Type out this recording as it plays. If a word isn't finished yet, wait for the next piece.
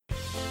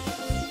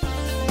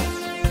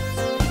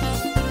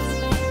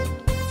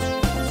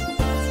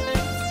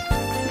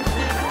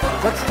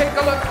Let's take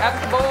a look at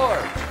the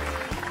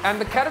board. And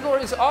the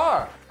categories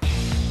are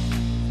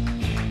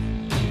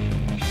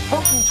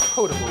Potent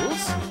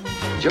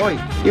Potables. Joey,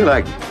 you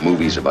like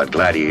movies about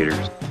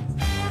gladiators?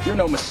 You're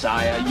no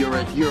messiah. You're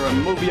a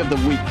movie of the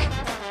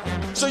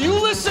week. So you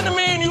listen to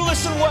me and you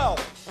listen well.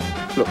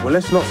 Look, well,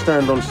 let's not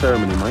stand on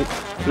ceremony, mate.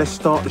 Let's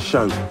start the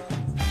show.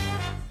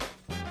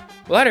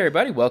 Well, hi,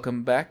 everybody.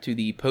 Welcome back to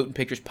the Potent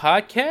Pictures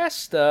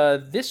podcast.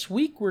 This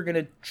week, we're going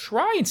to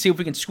try and see if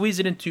we can squeeze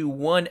it into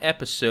one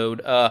episode.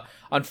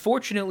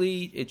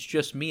 Unfortunately, it's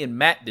just me and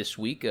Matt this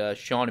week.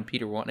 Sean and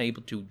Peter weren't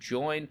able to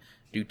join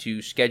due to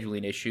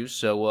scheduling issues,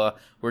 so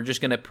we're just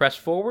going to press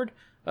forward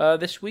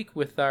this week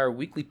with our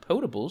weekly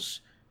Potables.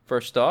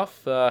 First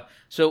off,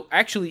 so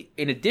actually,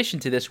 in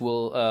addition to this,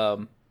 we'll...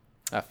 I'm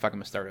going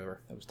to start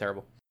over. That was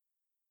terrible.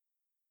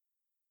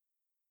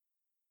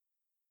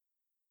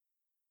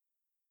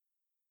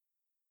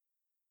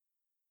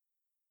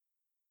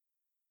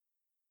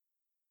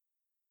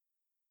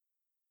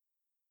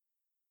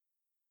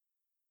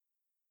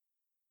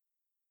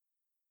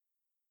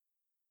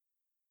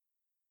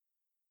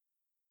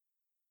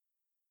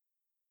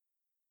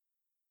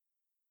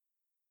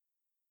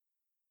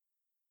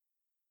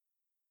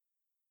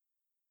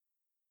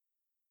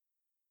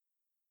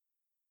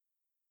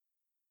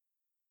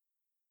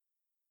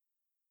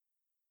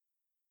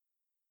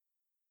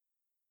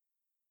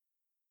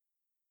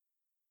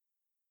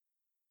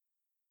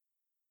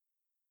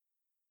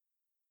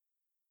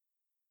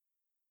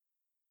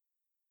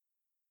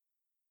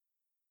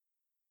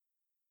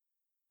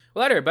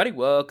 Well, hi, everybody.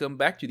 Welcome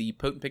back to the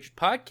Potent Pictures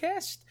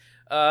podcast.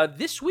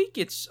 This week,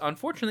 it's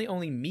unfortunately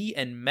only me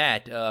and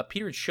Matt.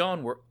 Peter and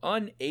Sean were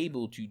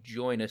unable to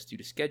join us due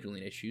to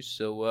scheduling issues,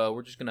 so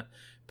we're just going to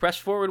press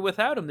forward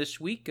without them this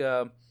week.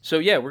 We're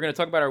going to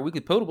talk about our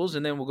weekly Potables,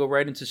 and then we'll go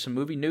right into some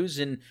movie news,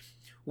 and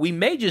we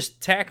may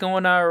just tack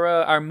on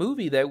our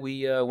movie that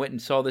we went and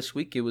saw this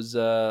week. It was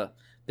the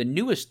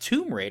newest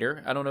Tomb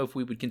Raider. I don't know if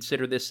we would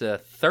consider this a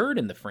third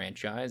in the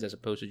franchise, as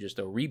opposed to just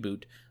a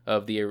reboot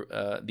of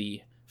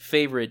the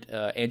favorite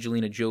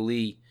Angelina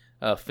Jolie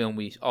film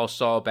we all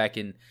saw back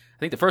in, I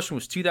think the first one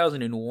was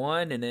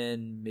 2001, and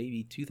then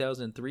maybe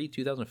 2003,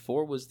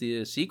 2004 was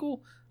the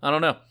sequel. I don't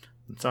know.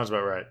 That sounds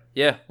about right.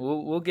 Yeah,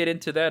 we'll get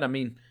into that. I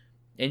mean,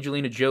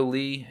 Angelina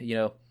Jolie,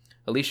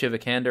 Alicia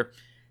Vikander.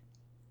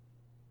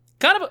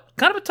 Kind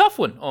of a tough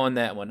one on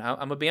that one. I'm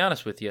gonna be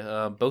honest with you.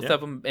 Both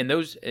of them, and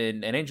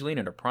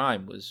Angelina in her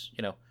prime was,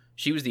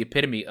 she was the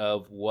epitome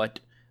of what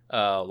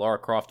Lara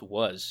Croft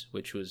was,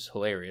 which was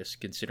hilarious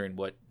considering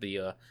what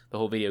the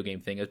whole video game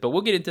thing is. But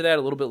we'll get into that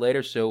a little bit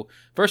later. So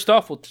first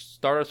off, we'll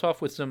start us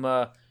off with some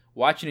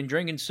watching and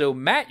drinking. So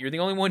Matt, you're the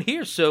only one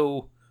here.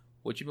 So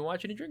what you been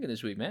watching and drinking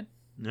this week, man?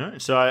 All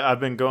right. So I've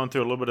been going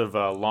through a little bit of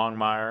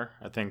Longmire.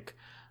 I think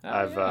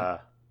I've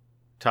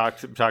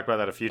talked about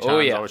that a few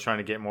times. I was trying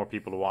to get more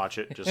people to watch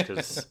it just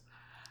because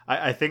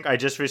I think I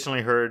just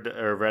recently heard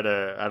or read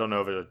I don't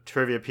know if it's a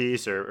trivia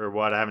piece or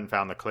what. I haven't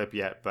found the clip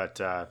yet, but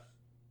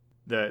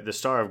the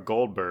star of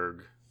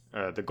Goldberg,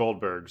 the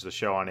Goldbergs, the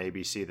show on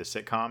ABC, the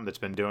sitcom that's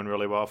been doing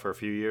really well for a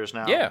few years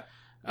now. Yeah,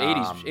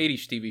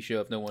 80s TV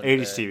show. If no one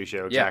 80s TV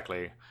show,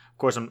 exactly. Yeah. Of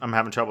course, I'm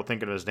having trouble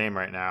thinking of his name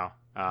right now.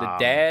 The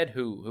dad,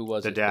 who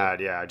was the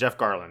dad? Yeah, Jeff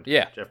Garland.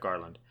 Yeah, Jeff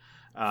Garland.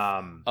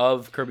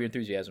 Of Curb Your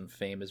Enthusiasm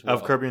fame as well.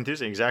 Of Curb Your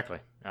Enthusiasm, exactly.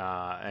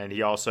 And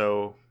he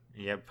also,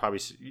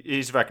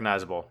 he's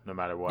recognizable no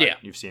matter what. Yeah.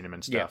 You've seen him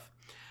and stuff.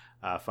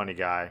 Yeah. Funny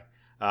guy.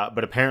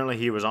 But apparently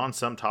he was on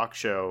some talk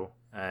show,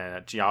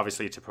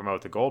 obviously to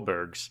promote the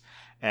Goldbergs,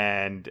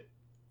 and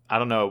I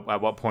don't know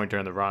at what point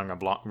during the run of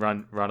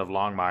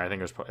Longmire. I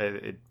think it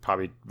was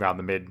probably around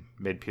the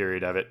mid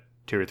period of it,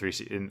 2 or 3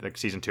 in like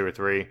season 2 or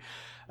 3.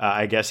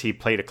 I guess he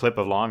played a clip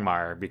of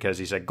Longmire because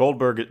he said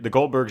the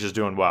Goldbergs is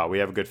doing well. We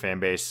have a good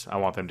fan base. I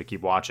want them to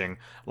keep watching.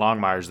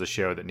 Longmire is the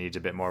show that needs a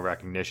bit more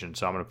recognition,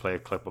 so I'm going to play a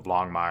clip of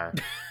Longmire.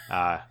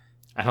 And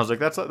I was like,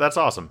 that's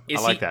awesome.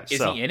 I like that.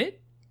 Is he in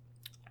it?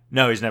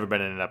 No, he's never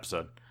been in an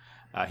episode.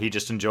 He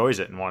just enjoys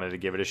it and wanted to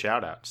give it a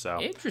shout out.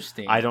 So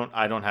interesting. I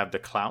don't have the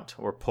clout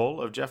or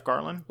pull of Jeff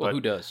Garland. Well, but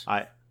who does?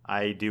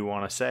 I do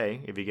want to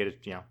say, if you get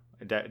it,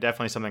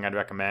 definitely something I'd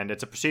recommend.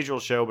 It's a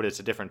procedural show, but it's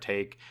a different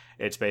take.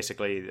 It's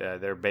basically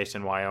they're based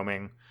in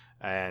Wyoming,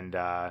 and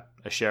a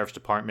sheriff's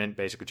department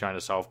basically trying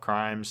to solve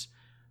crimes.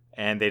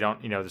 And they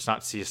don't, it's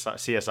not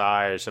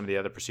CSI or some of the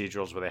other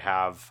procedurals where they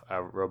have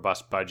a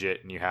robust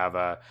budget and you have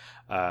a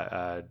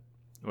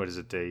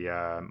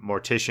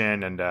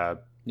mortician and a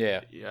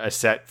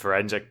set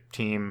forensic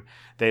team.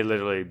 They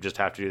literally just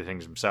have to do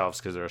things themselves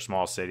because they're a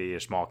small city, a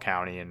small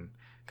county, and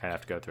kind of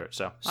have to go through it.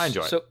 So I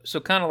enjoy it. So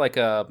kind of like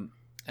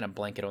and I'm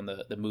blanking on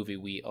the movie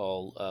we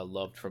all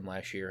loved from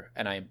last year,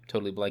 and I'm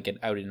totally blanking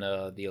out in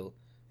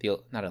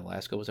not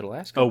Alaska. Was it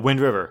Alaska? Oh, Wind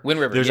River. Wind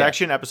River. There's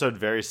actually an episode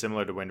very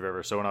similar to Wind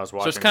River. So when I was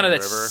watching, so it's kind of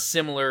that River,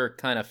 similar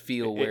kind of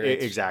feel where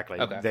it's... Exactly.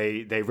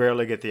 Okay. They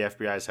rarely get the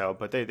FBI's help,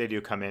 but they do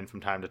come in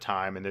from time to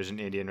time. And there's an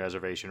Indian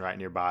reservation right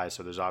nearby,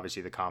 so there's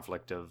obviously the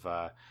conflict of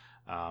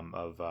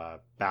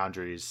of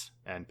boundaries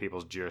and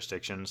people's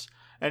jurisdictions,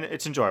 and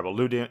it's enjoyable.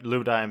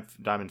 Lou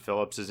Diamond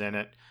Phillips is in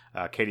it.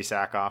 Katie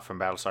Sackhoff from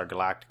Battlestar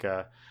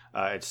Galactica.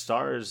 It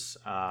stars,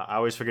 I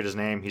always forget his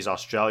name. He's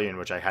Australian,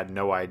 which I had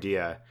no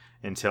idea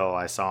until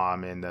I saw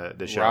him in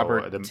the show.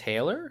 Robert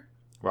Taylor?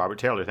 Robert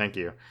Taylor, thank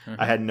you.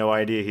 Mm-hmm. I had no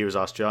idea he was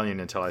Australian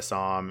until I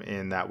saw him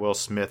in that Will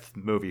Smith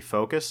movie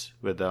Focus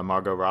with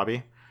Margot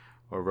Robbie.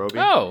 Or Robbie.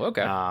 Oh,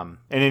 okay. In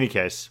any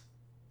case,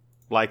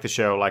 like the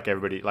show, like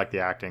everybody, like the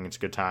acting, it's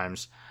good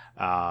times.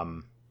 So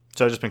I've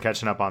just been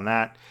catching up on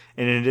that.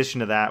 And in addition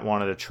to that,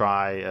 wanted to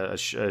try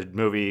a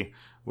movie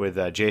with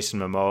Jason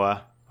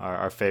Momoa,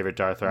 our favorite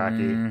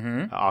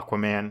Dothraki,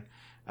 Aquaman,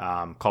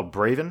 called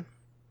Braven.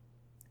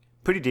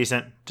 Pretty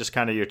decent, just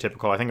kind of your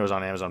typical. I think it was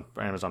on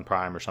Amazon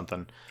Prime or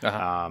something.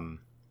 Uh-huh.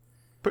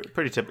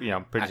 Pretty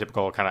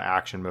typical kind of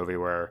action movie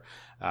where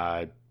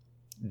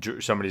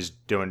somebody's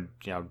doing,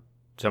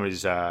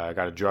 somebody's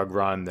got a drug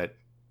run that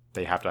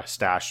they have to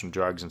stash some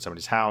drugs in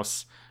somebody's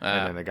house,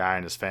 and then the guy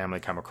and his family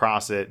come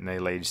across it, and they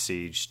lay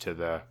siege to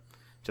the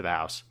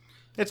house.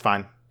 It's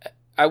fine.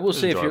 I will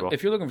say, enjoyable.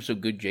 if you're looking for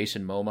some good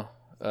Jason Momoa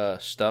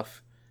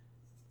stuff,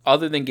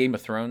 other than Game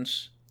of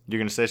Thrones, You're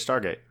going to say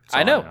Stargate. That's I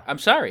all know. I'm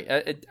sorry.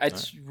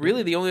 It's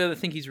really the only other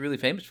thing he's really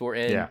famous for.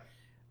 And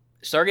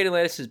Stargate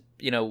Atlantis is,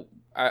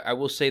 I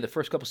will say the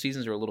first couple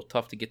seasons are a little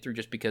tough to get through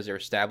just because they're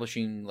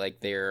establishing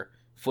like their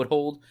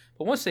foothold.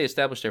 But once they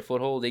establish their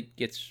foothold,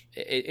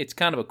 it's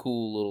kind of a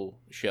cool little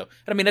show. And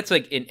I mean, that's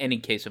like in any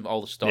case of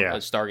all the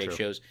Stargate true.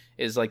 shows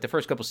is like the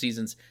first couple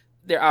seasons,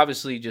 they're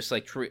obviously just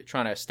like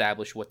trying to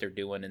establish what they're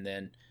doing. And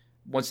then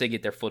once they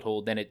get their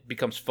foothold, then it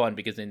becomes fun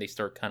because then they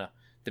start kind of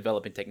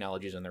developing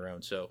technologies on their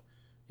own. So,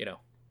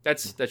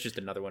 that's just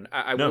another one.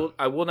 I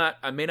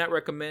may not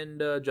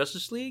recommend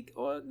Justice League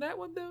on that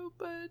one though,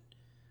 but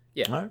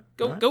yeah,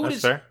 go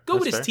with his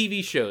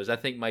TV shows. I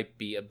think might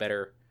be a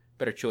better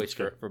choice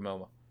for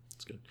Momoa.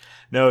 That's good.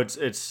 No,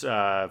 it's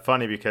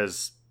funny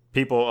because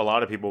a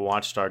lot of people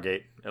watch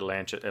Stargate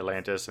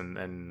Atlantis and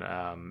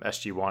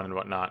SG-1 and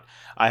whatnot.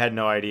 I had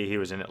no idea he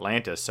was in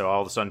Atlantis, so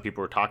all of a sudden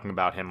people were talking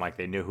about him like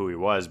they knew who he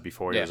was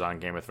before he was on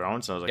Game of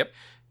Thrones. And I was like,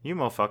 you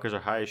motherfuckers are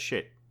high as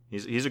shit.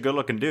 He's a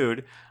good-looking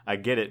dude. I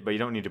get it, but you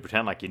don't need to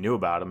pretend like you knew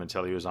about him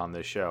until he was on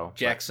this show.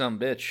 Jack son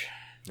bitch.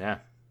 Yeah.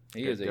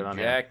 He is a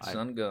Jack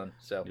son gun.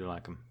 So you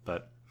like him.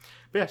 But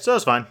yeah, so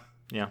it's fine.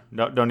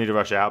 Don't need to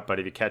rush out, but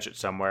if you catch it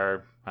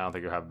somewhere, I don't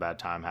think you'll have a bad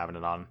time having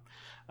it on.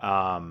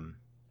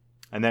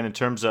 And then in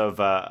terms of,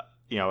 I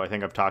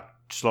think I've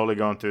talked slowly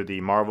going through the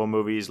Marvel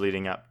movies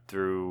leading up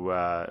through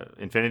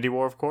Infinity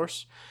War, of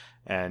course.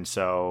 And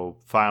so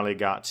finally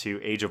got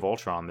to Age of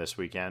Ultron this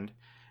weekend.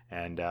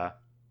 And it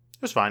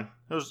was fine.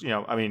 It was,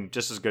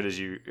 just as good as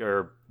you,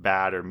 or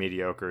bad or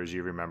mediocre as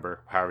you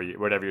remember,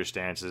 whatever your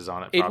stance is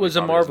on it. It was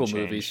a Marvel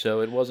movie, so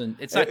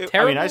it's not terrible.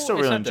 I mean, I still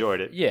really enjoyed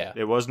it. Yeah.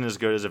 It wasn't as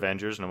good as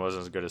Avengers, and it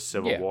wasn't as good as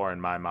Civil War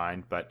in my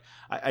mind. But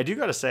I do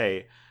got to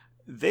say,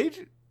 I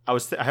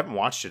haven't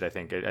watched it, I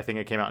think. I think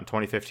it came out in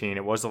 2015.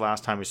 It was the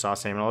last time we saw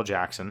Samuel L.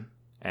 Jackson,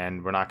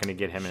 and we're not going to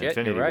get him in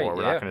Infinity War.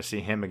 We're not going to see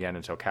him again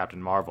until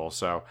Captain Marvel.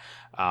 So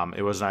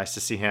it was nice to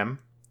see him.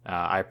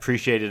 I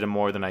appreciated him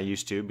more than I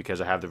used to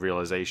because I have the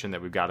realization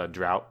that we've got a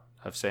drought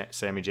of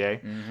Sammy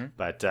J. Mm-hmm.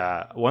 But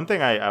one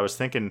thing I was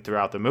thinking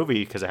throughout the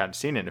movie, because I hadn't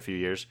seen it in a few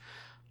years,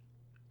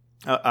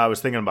 I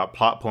was thinking about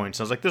plot points.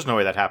 I was like, there's no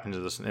way that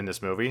happens in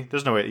this movie.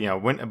 There's no way,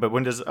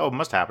 when does, it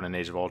must happen in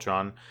Age of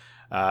Ultron.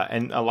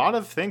 And a lot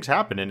of things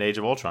happened in Age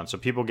of Ultron. So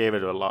people gave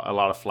it a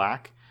lot of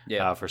flack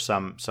for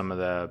some of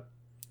the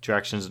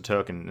directions it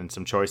took and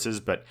some choices,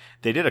 but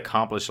they did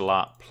accomplish a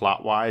lot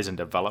plot-wise and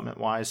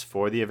development-wise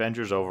for the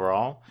Avengers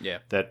overall. Yeah,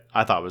 that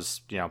I thought was,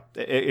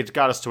 it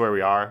got us to where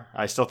we are.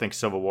 I still think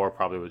Civil War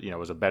probably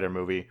was a better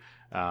movie.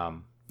 I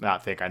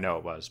know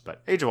it was,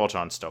 but Age of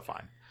Ultron's still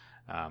fine.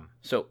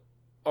 So,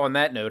 on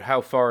that note,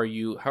 how are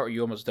you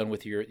almost done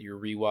with your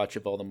rewatch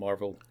of all the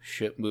Marvel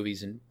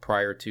movies and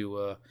prior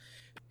to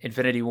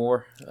Infinity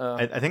War?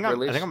 I think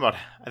I'm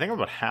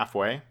about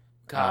halfway.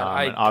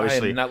 God, I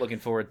am not looking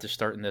forward to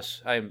starting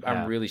this.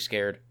 I'm really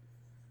scared.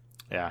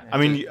 Yeah, I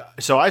mean,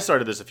 so I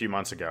started this a few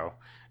months ago,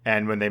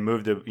 and when they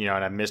moved and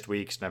I've missed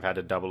weeks, and I've had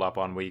to double up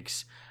on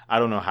weeks. I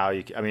don't know how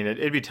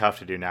it'd be tough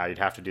to do now. You'd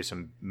have to do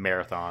some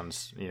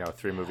marathons,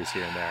 3 movies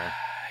here and there.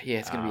 Yeah,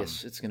 it's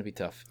gonna be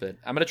tough, but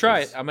I'm gonna try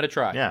it. I'm gonna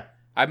try. Yeah,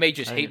 I may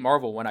just hate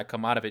Marvel when I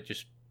come out of it.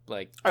 Just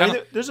like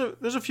there's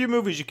a few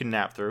movies you can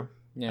nap through.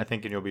 Yeah. I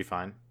think, and you'll be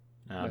fine.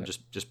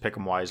 Just pick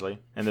them wisely,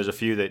 and there's a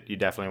few that you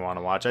definitely want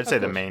to watch. I'd say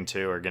the main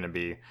 2 are going to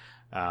be,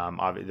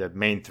 the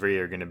main 3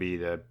 are going to be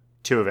the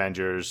 2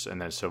 Avengers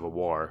and then Civil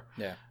War.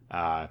 Yeah.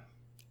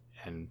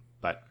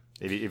 But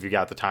if you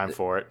got the time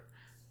for it,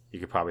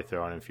 you could probably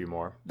throw in a few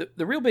more.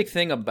 The real big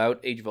thing about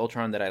Age of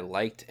Ultron that I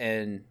liked,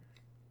 and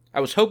I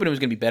was hoping it was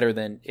going to be better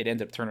than it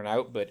ended up turning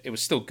out, but it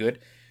was still good,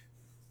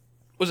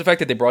 was the fact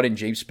that they brought in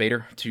James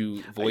Spader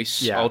to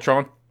voice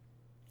Ultron.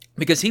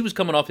 Because he was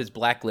coming off his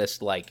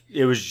Blacklist, like...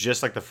 It was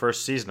just like the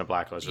first season of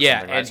Blacklist or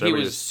something, right? And so he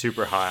was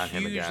super high on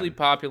him again. Hugely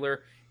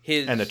popular.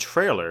 And the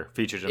trailer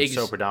features him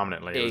so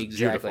predominantly. It was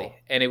exactly.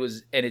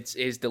 beautiful. And it's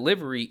his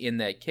delivery in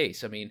that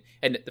case. I mean,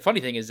 and the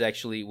funny thing is,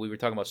 actually, we were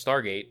talking about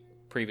Stargate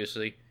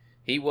previously.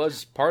 He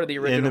was part of the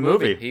original in the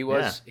movie. He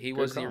was Good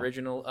the call.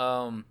 original.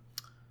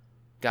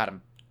 God,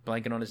 I'm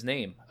blanking on his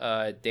name.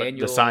 Daniel,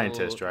 the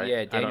scientist, right? Yeah,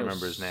 I Daniel, don't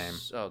remember his name.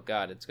 Oh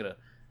God, that's gonna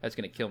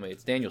kill me.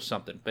 It's Daniel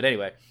something. But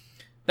anyway,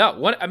 no.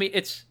 What I mean,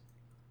 it's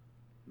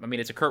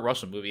a Kurt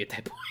Russell movie at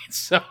that point.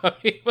 So I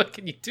mean, what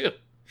can you do?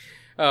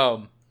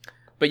 But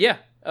yeah.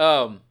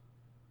 Daniel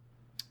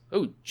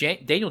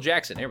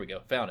Jackson. There we go.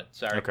 Found it.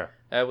 Sorry. Okay.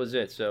 That was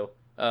it. So,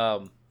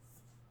 but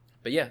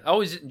yeah, I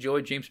always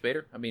enjoyed James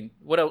Spader. I mean,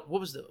 what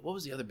was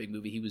the other big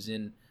movie he was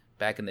in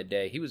back in the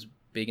day? He was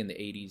big in the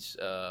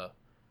 80s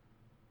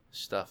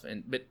stuff,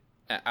 but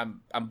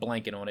I'm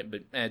blanking on it,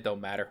 but it don't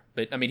matter.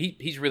 But I mean,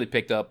 he's really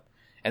picked up,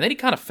 and then he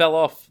kind of fell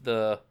off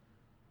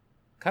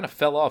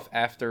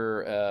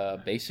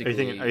after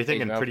basically. Are you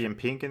thinking Pretty in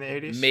Pink in the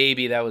 80s?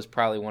 Maybe that was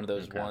probably one of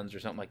those ones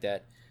or something like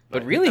that.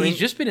 But really, he's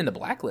just been in the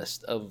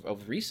blacklist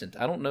of recent.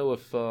 I don't know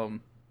if. I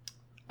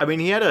mean,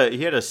 he had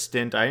a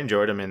stint. I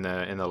enjoyed him in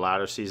the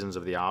latter seasons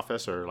of The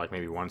Office, or like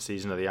maybe one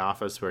season of The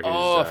Office, where he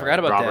was I forgot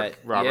about that.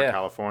 Robert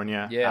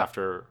California Yeah.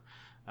 after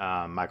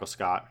Michael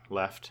Scott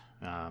left.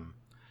 And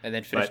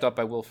then finished up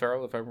by Will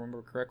Ferrell, if I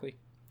remember correctly.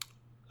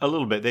 A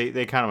little bit.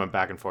 They kind of went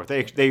back and forth.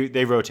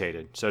 They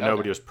rotated, so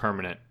nobody was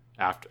permanent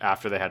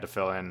after they had to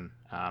fill in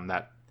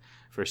that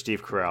for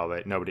Steve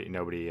Carell.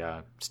 Nobody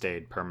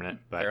stayed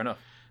permanent. But Fair enough.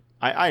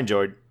 I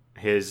enjoyed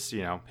his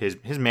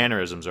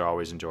mannerisms are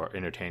always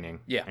entertaining.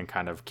 Yeah. And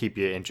kind of keep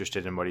you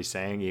interested in what he's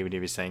saying, even if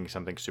he's saying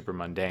something super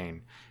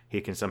mundane. He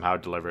can somehow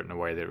deliver it in a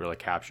way that really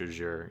captures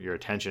your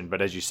attention.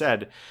 But as you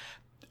said,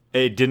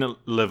 it didn't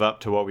live up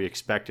to what we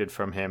expected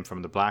from him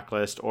from The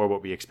Blacklist, or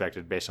what we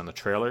expected based on the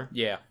trailer.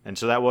 Yeah. And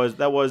so that was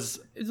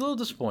It's a little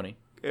disappointing.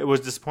 it was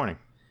disappointing.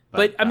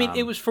 But I mean,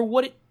 it was for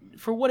what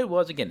it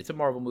was. Again, it's a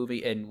Marvel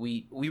movie, and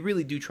we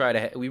really do try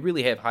to we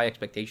really have high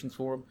expectations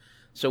for him.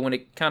 So when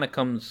it kind of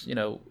comes,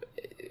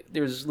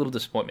 there's a little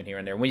disappointment here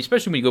and there,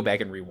 especially when you go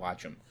back and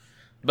rewatch them.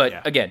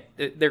 But again,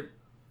 they're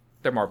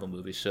Marvel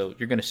movies, so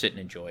you're going to sit and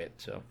enjoy it.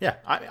 So yeah,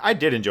 I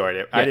did enjoy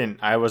it. Yeah.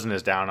 I wasn't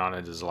as down on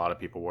it as a lot of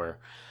people were.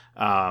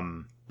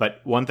 But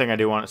one thing I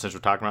do want, since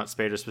we're talking about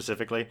Spader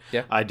specifically,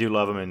 I do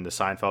love him in the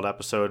Seinfeld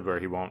episode where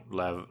he won't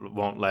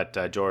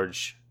let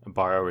George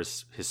borrow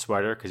his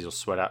sweater because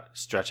he'll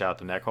stretch out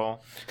the neck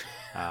hole.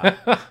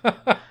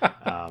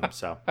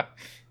 So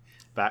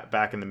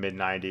back in the mid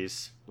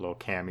 '90s, little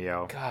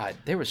cameo. God,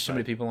 there were so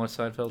many people on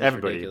Seinfeld. It's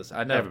Everybody, ridiculous.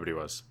 I know. Everybody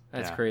was.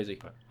 That's Yeah. crazy.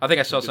 But I think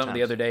I saw good something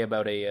the times. other day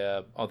about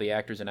all the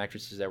actors and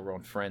actresses that were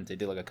on Friends. They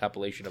did like a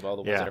compilation of all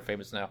the ones that are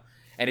famous now,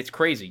 and it's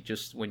crazy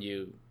just when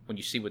you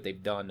see what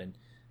they've done and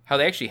how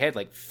they actually had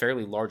like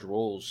fairly large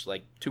roles,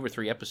 like 2 or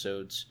 3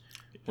 episodes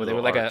where they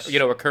were like arcs.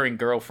 a recurring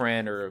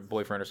girlfriend or a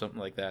boyfriend or something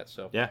like that.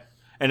 So Yeah.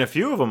 And a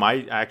few of them,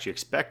 I actually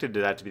expected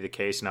that to be the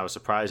case, and I was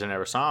surprised I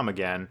never saw them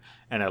again.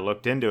 And I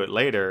looked into it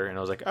later, and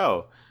I was like,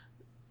 oh,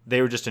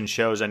 they were just in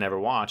shows I never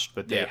watched,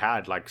 but they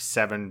had like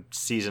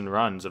 7-season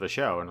runs of a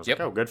show, and I was like,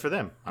 oh, good for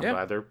them. I'm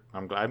glad.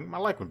 I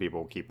like when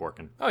people keep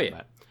working. Oh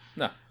yeah.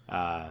 But,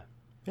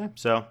 yeah.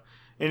 So,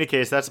 in any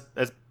case, that's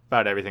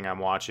about everything I'm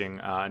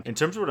watching. In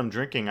terms of what I'm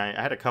drinking, I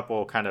had a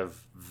couple kind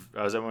of.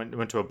 I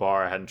went to a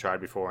bar I hadn't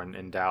tried before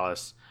in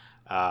Dallas.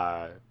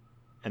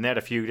 And they had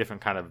a few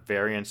different kind of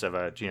variants of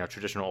a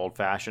traditional old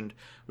fashioned,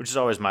 which is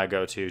always my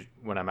go-to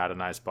when I'm at a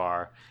nice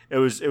bar. It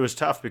was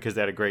tough because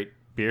they had a great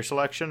beer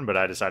selection, but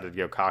I decided to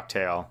go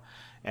cocktail.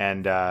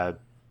 And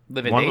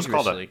living one was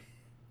dangerously.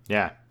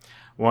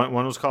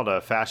 one was called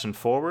a Fashion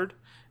Forward,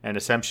 and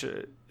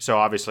essentially, so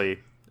obviously,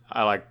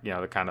 I like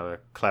the kind of the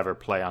clever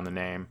play on the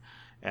name,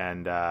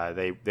 and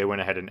they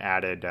went ahead and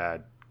added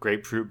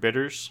grapefruit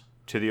bitters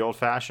to the old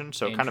fashioned,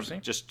 so it kind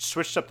of just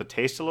switched up the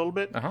taste a little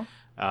bit.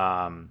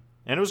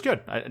 And it was good.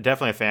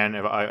 Definitely a fan.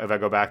 If I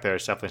go back there,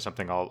 it's definitely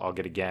something I'll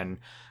get again.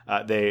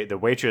 The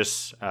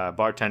waitress,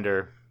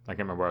 bartender, I can't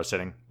remember where I was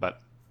sitting,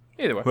 but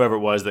Either way. whoever it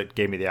was that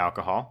gave me the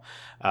alcohol,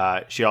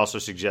 she also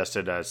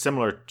suggested a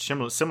similar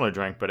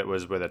drink, but it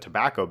was with a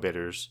tobacco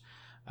bitters,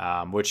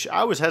 which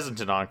I was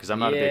hesitant on because I'm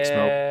not a big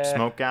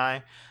smoke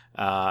guy.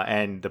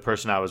 And the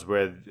person I was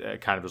with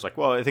kind of was like,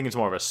 well, I think it's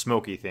more of a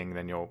smoky thing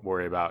than you'll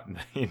worry about,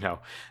 the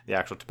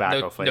actual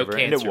tobacco flavor. No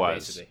cancer, and it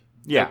was. basically.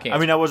 Yeah, No I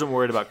mean, I wasn't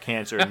worried about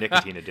cancer and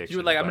nicotine addiction. You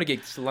were like, I'm going to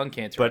get lung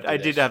cancer. But after I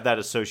this. did have that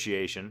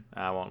association.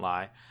 I won't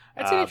lie.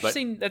 That's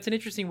an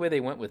interesting way they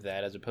went with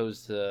that, as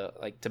opposed to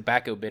like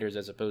tobacco bitters,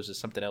 as opposed to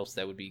something else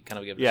that would be kind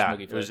of give it a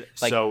smoky flavor.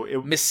 Like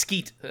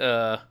mesquite.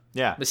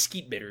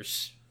 Mesquite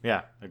bitters.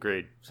 Yeah,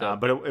 agreed. So,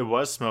 but it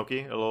was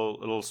smoky, a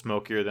little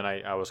smokier than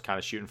I was kind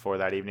of shooting for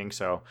that evening.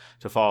 So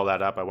to follow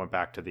that up, I went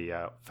back to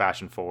the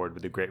Fashion Forward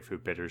with the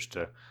grapefruit bitters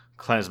to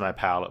cleanse my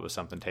palate with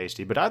something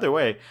tasty. But either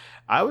way,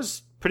 I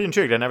was pretty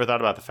intrigued. I never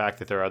thought about the fact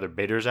that there are other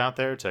bitters out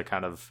there to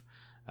kind of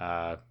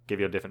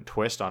give you a different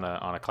twist on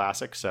a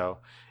classic. So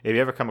if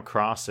you ever come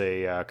across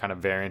a kind of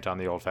variant on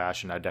the old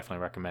fashioned, I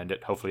definitely recommend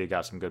it. Hopefully you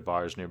got some good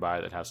bars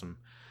nearby that have some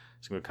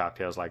good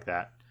cocktails like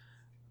that.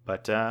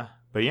 But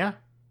yeah,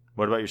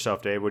 What about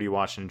yourself, Dave? What are you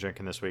watching and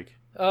drinking this week?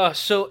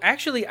 So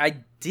actually,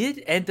 I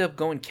did end up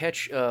going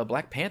catch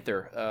Black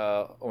Panther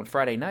on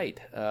Friday night.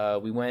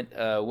 We went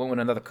with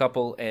another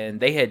couple, and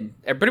they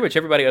had pretty much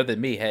everybody other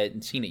than me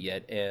hadn't seen it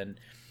yet, and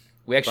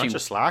we actually Bunch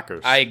of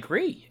slackers. I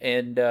agree,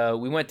 and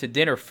we went to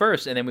dinner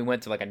first, and then we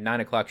went to like a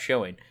 9:00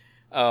 showing.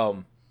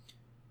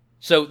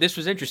 So this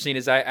was interesting,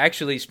 is I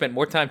actually spent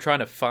more time trying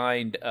to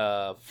find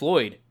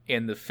Floyd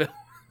in the film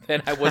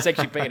than I was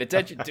actually paying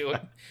attention to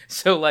it.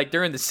 So like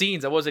during the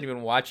scenes, I wasn't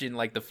even watching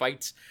like the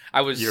fights.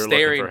 I was You're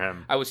staring. looking for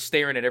him. I was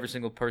staring at every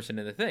single person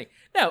in the thing.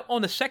 Now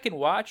on the second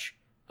watch,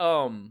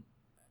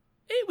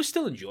 it was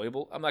still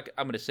enjoyable. I'm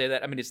going to say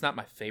that. I mean, it's not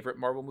my favorite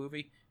Marvel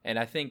movie, and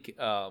I think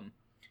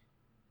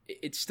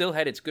it still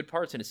had its good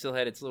parts and it still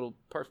had its little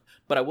parts.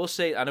 But I will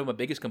say, I know my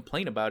biggest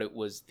complaint about it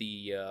was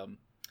the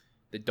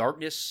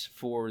darkness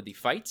for the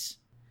fights,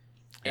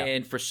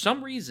 and for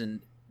some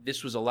reason,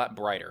 this was a lot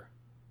brighter.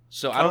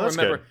 So I don't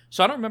remember. Good.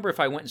 So I don't remember if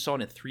I went and saw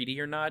it in 3D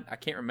or not. I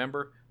can't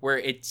remember. Where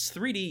it's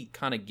 3D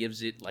kind of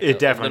gives it like It a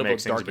definitely little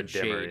makes bit things a darkened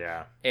bit dimmer, shade.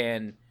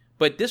 yeah.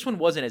 But this one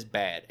wasn't as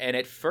bad. And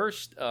at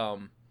first,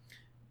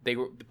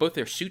 both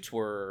their suits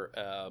were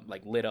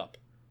like lit up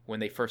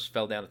when they first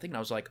fell down the thing. And I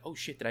was like, oh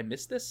shit, did I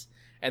miss this?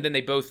 And then they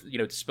both,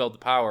 dispelled the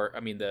power. I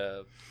mean,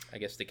 the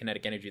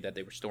kinetic energy that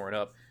they were storing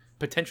up,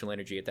 potential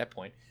energy at that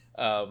point.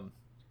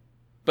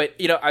 But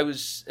I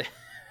was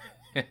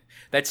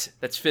that's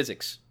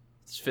physics.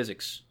 It's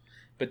physics.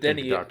 But then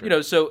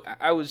so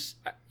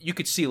you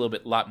could see a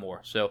lot more.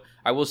 So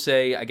I will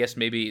say, I guess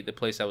maybe the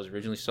place I was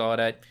originally saw it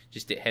at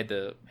just had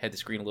the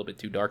screen a little bit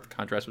too dark. The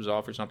contrast was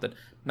off or something.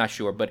 Not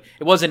sure, but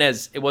it wasn't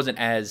as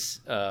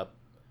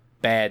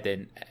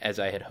bad as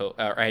I had hoped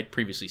or I had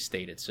previously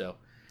stated. So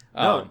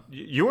no,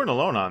 you weren't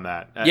alone on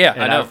that. Yeah,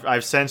 and I know.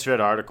 I've since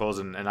read articles,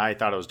 and I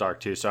thought it was dark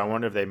too. So I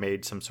wonder if they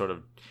made some sort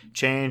of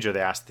change, or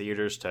they asked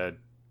theaters to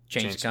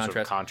change some contrast.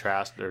 sort of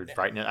contrast or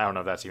brightness. I don't know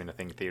if that's even a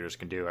thing theaters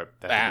can do at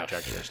the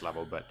projectionist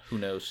level, but who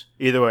knows?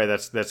 Either way,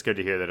 that's good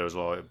to hear that it was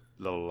a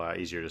little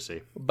easier to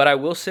see. But I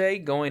will say,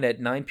 going at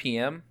 9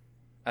 p.m.,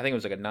 I think it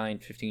was like a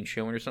 9:15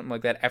 showing or something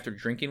like that. After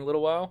drinking a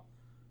little while,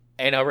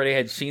 and already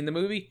had seen the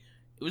movie,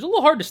 it was a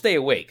little hard to stay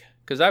awake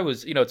because I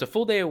was, it's a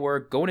full day of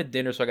work, going to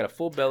dinner, so I got a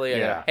full belly. I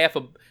got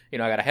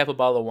a half a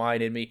bottle of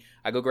wine in me.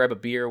 I go grab a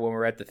beer when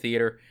we're at the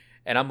theater.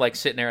 And I'm like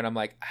sitting there, and I'm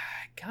like, I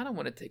kind of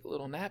want to take a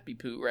little nappy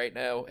poo right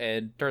now.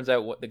 And turns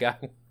out, what the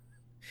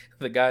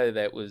guy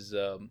that was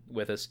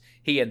with us,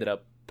 he ended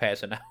up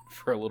passing out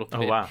for a little bit.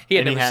 Oh wow! He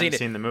had and never hadn't seen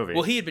seen the movie.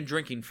 Well, he had been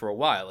drinking for a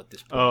while at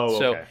this point. Oh, okay.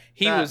 So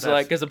he was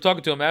like, because I'm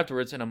talking to him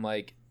afterwards, and I'm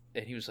like,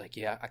 and he was like,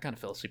 yeah, I kind of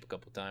fell asleep a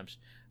couple of times.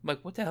 I'm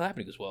like, what the hell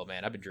happened? He goes, well,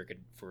 man, I've been drinking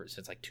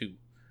since like 2. I'm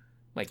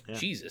like,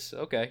 Jesus,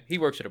 okay. He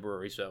works at a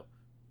brewery, so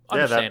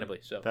understandably,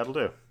 so that'll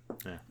do.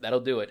 Yeah,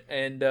 that'll do it.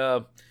 And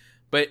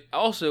but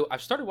also,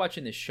 I've started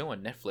watching this show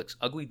on Netflix,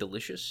 Ugly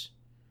Delicious.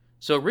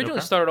 So originally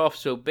it started off.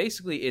 So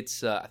basically,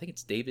 it's I think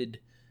it's David.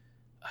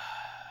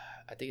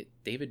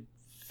 David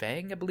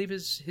Fang, I believe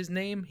is his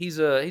name. He's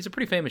a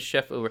pretty famous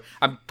chef over.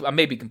 I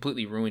may be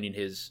completely ruining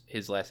his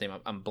last name.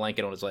 I'm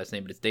blanking on his last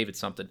name, but it's David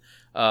something.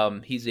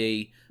 He's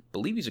a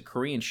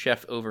Korean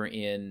chef over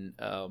in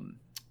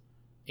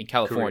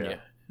California.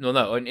 Korea.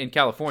 No, in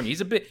California.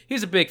 He's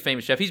a big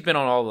famous chef. He's been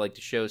on all like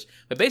the shows.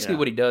 But basically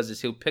what he does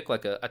is he'll pick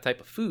like a type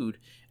of food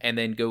and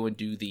then go and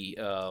do the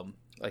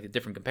like the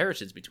different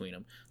comparisons between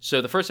them. So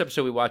the first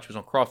episode we watched was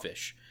on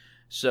crawfish.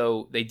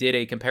 So they did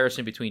a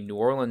comparison between New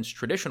Orleans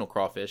traditional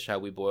crawfish, how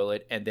we boil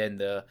it, and then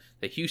the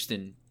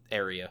Houston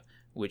area,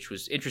 which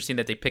was interesting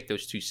that they picked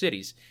those two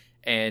cities,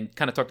 and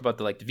kind of talked about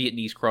the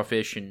Vietnamese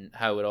crawfish and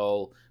how it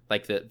all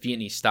like the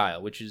Vietnamese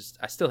style, which is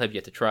I still have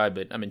yet to try,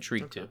 but I'm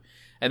intrigued to.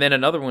 And then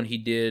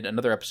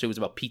another episode was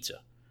about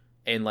pizza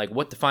and like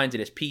what defines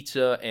it as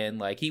pizza. And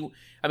like he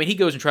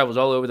goes and travels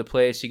all over the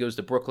place. He goes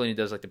to Brooklyn. He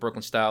does like the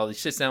Brooklyn style. He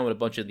sits down with a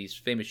bunch of these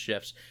famous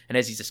chefs and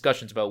has these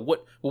discussions about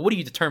what do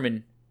you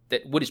determine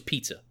that what is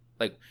pizza?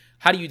 Like,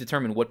 how do you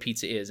determine what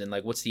pizza is and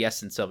like what's the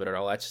essence of it and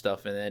all that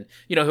stuff? And then,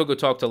 he'll go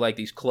talk to like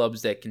these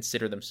clubs that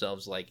consider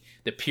themselves like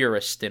the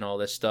purist and all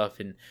this stuff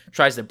and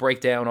tries to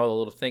break down all the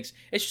little things.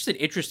 It's just an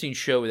interesting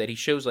show that he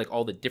shows like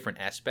all the different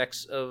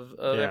aspects of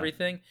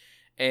everything.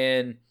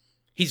 And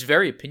he's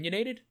very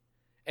opinionated,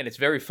 and it's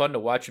very fun to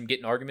watch him get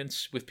in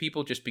arguments with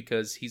people just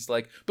because he's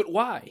like, but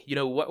why?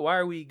 Why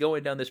are we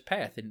going down this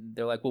path? And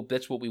they're like, well,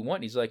 that's what we want.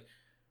 And he's like,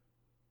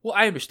 well,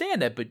 I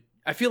understand that, but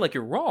I feel like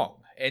you're wrong.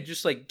 And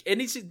just like,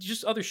 and it's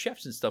just other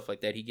chefs and stuff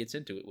like that he gets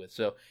into it with.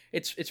 So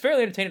it's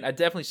fairly entertaining. I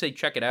definitely say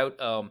check it out.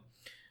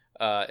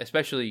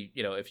 Especially,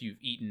 if you've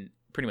eaten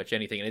pretty much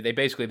anything. And they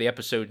basically, the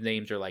episode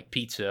names are like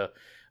pizza,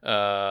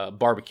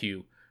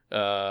 barbecue,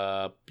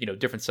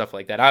 different stuff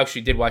like that. I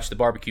actually did watch the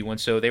barbecue one.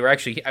 So they were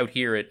actually out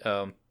here at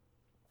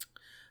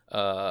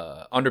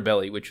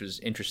Underbelly, which was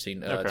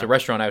interesting. It's a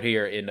restaurant out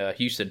here in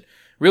Houston.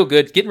 Real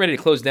good. Getting ready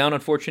to close down,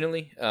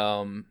 unfortunately.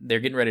 They're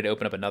getting ready to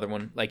open up another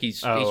one. Like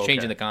he's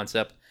changing the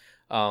concept.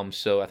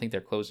 So I think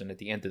they're closing at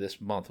the end of this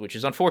month, which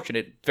is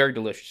unfortunate. Very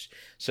delicious.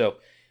 So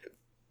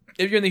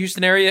if you're in the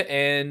Houston area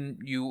and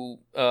you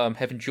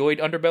have enjoyed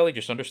Underbelly,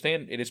 just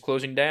understand it is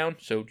closing down.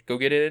 So go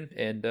get it in,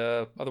 and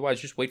otherwise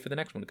just wait for the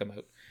next one to come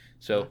out.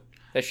 So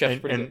that chef's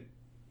pretty good.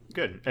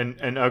 Good.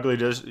 And Ugly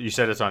you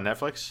said it's on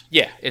Netflix?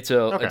 Yeah, it's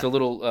a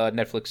little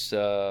Netflix,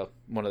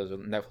 one of those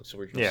Netflix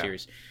original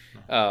series.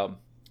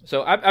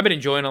 So I've been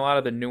enjoying a lot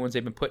of the new ones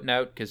they've been putting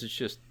out because it's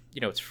just,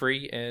 it's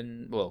free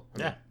and,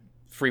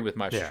 free with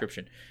my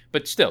subscription.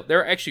 But still,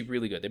 they're actually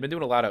really good. They've been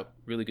doing a lot of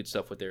really good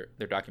stuff with their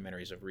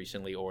documentaries of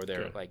recently or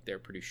their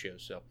produced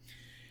shows. So,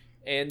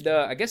 and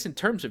I guess in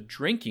terms of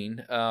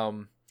drinking,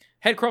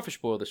 had Crawfish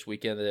Boil this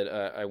weekend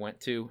that I went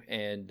to,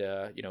 and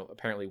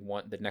apparently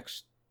the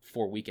next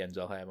 4 weekends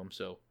I'll have them,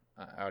 so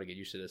I ought to get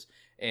used to this.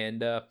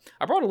 And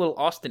I brought a little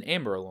Austin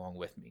Amber along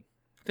with me,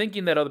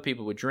 thinking that other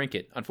people would drink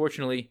it.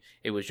 Unfortunately,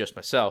 it was just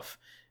myself,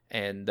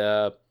 and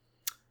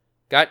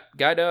got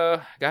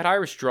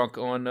Irish drunk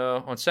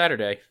on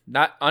Saturday.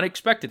 Not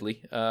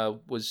unexpectedly.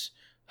 Was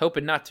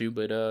hoping not to,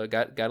 but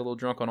got a little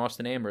drunk on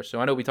Austin Amber. So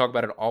I know we talk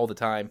about it all the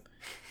time,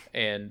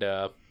 and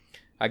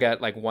I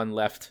got like one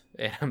left,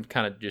 and I'm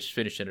kind of just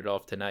finishing it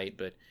off tonight,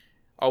 but.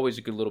 Always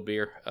a good little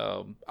beer.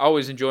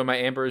 Always enjoy my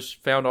Ambers.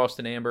 Found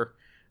Austin Amber.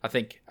 I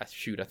think I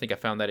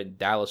found that in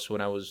Dallas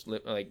when I was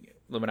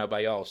living out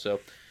by y'all.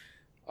 So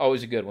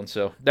always a good one.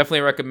 So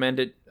definitely recommend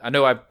it. I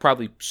know I've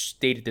probably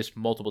stated this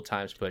multiple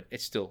times, but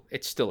it's still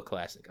a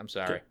classic. I'm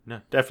sorry.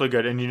 No, definitely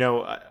good. And you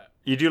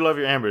do love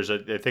your Ambers.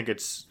 I think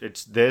it's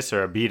this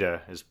or a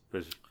Beta is.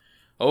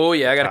 Oh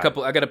yeah, I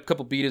got a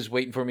couple Betas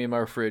waiting for me in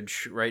my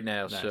fridge right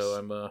now. Nice. So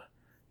I'm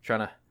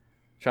trying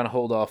to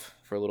hold off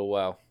for a little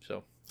while.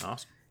 So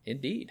awesome.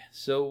 Indeed.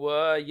 So,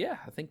 I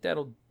think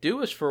that'll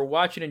do us for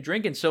watching and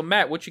drinking. So,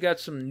 Matt, what you got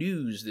some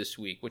news this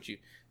week?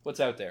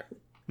 What's out there?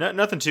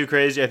 Nothing too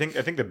crazy. I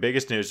think the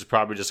biggest news is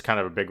probably just kind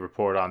of a big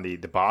report on the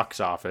box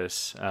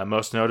office.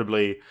 Most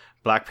notably,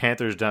 Black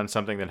Panther's done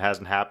something that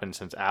hasn't happened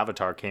since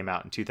Avatar came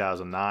out in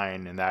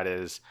 2009, and that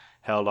is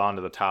held on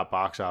to the top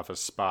box office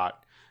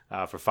spot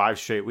for 5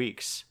 straight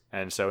weeks.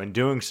 And so, in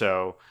doing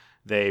so,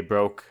 they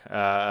broke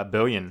 $1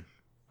 billion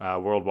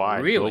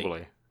worldwide,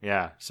 globally.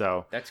 Yeah,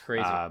 so that's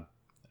crazy.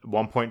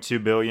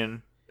 1.2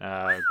 billion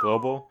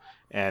global,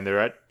 and they're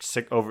at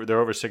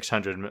over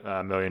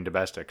 600 million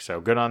domestic. So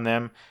good on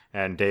them.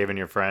 And Dave and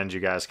your friends, you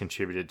guys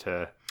contributed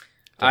to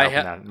make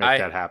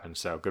that happen.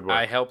 So good work.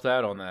 I helped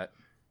out on that.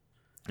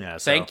 Yeah.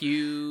 So, thank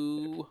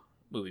you,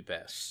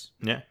 MoviePass.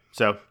 Yeah.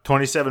 So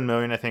 27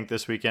 million, I think,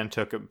 this weekend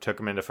took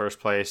them into first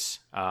place.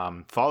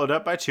 Followed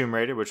up by Tomb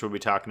Raider, which we'll be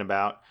talking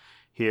about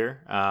here.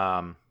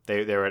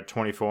 They were at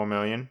 24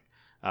 million.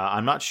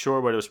 I'm not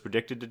sure what it was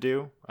predicted to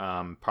do.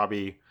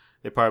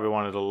 They probably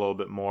wanted a little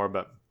bit more,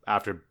 but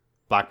after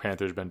Black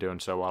Panther's been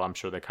doing so well, I'm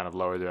sure they kind of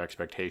lowered their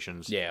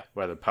expectations,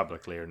 whether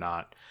publicly or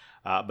not.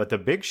 But the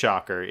big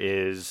shocker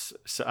is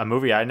a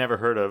movie I never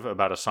heard of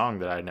about a song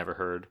that I never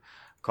heard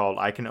called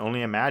 "I Can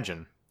Only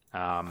Imagine."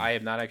 I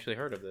have not actually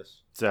heard of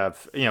this. It's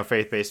a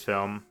faith-based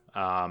film.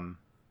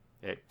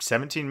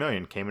 17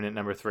 million came in at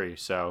number 3,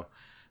 so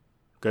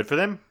good for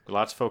them.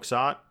 Lots of folks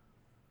saw it.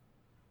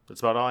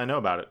 That's about all I know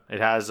about it. It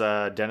has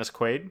Dennis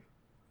Quaid.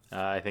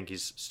 I think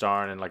he's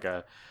starring in like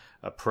a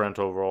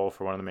parental role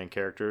for one of the main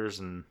characters,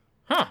 and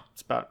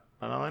it's about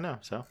all I know.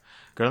 So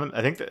good on them.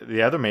 I think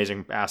the other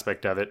amazing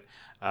aspect of it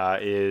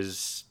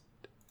is,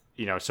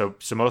 so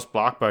most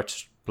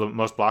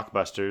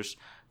blockbusters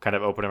kind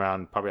of open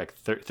around probably like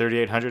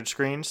 3,800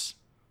 screens,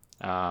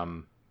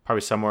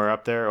 probably somewhere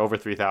up there, over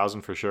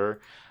 3,000 for sure.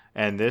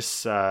 And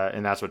this,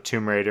 and that's what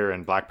Tomb Raider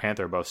and Black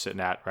Panther are both sitting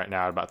at right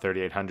now, at about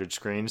 3,800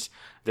 screens.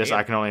 This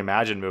I Can Only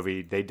Imagine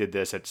movie, they did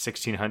this at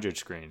 1,600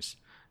 screens.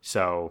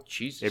 So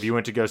if you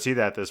went to go see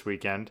that this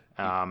weekend,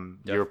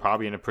 you were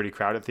probably in a pretty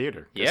crowded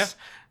theater. Yeah,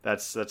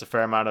 that's a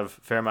fair amount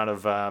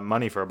of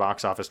money for a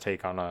box office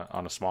take on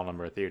a small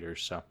number of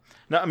theaters. So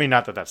no, I mean,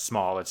 not that that's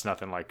small. It's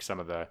nothing like some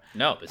of the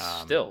but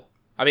still.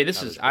 I mean,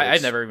 this is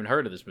I'd never even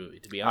heard of this movie,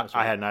 to be honest.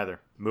 I had neither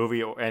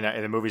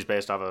and the movie's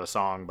based off of a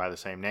song by the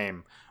same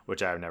name,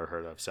 which I've never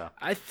heard of. So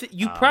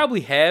you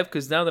probably have,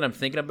 because now that I'm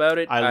thinking about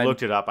it, I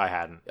looked it up. I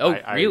hadn't. Oh,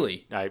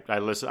 really? I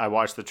listened. I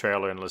watched the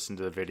trailer and listened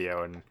to the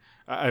video, and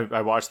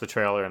I watched the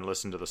trailer and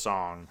listened to the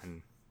song,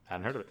 and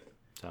hadn't heard of it.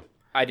 So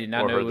I did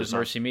not know it was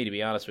Mercy Me, to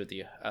be honest with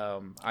you.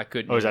 I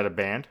couldn't. Oh, is that a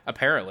band?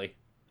 Apparently.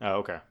 Oh,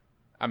 okay.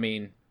 I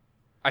mean,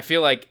 I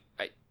feel like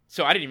I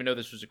didn't even know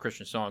this was a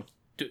Christian song.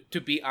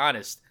 To be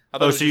honest.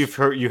 So you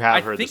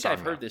have heard the song? I think I've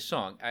heard this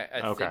song.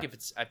 I think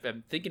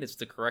I'm thinking it's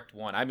the correct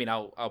one. I mean,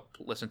 I'll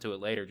listen to it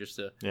later just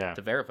to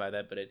verify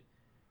that. But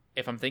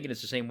if I'm thinking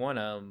it's the same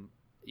one,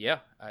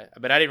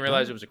 but I didn't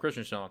realize it was a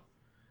Christian song.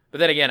 But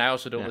then again, I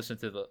also don't listen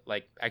to the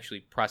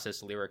actually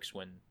process lyrics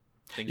when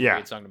things are a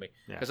great song to me,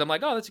 because I'm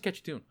like, oh, that's a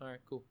catchy tune. All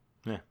right, cool.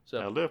 Yeah, so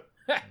that'll do.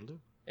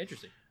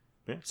 Interesting.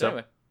 Yeah.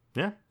 So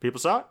anyway, people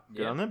saw it.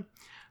 Good on them.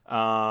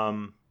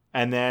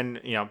 And then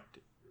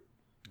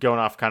going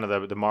off kind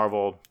of the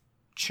Marvel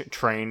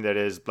train that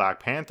is Black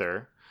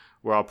Panther,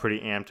 we're all pretty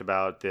amped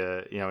about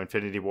the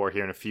Infinity War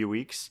here in a few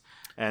weeks,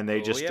 and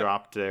they just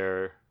dropped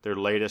their their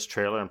latest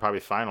trailer and probably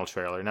final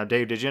trailer. Now,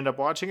 Dave, did you end up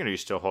watching it, or are you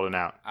still holding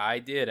out? I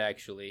did,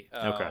 actually.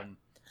 Okay.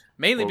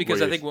 Mainly because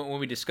what I think when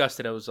we discussed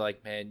it, I was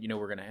like, man,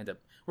 we're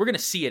going to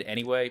see it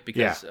anyway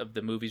because of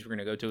the movies we're going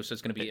to go to, so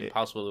it's going to be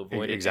impossible to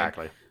avoid it.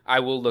 Exactly. I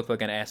will look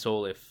like an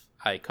asshole if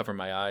I cover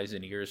my eyes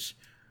and ears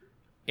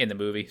in the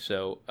movie,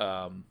 so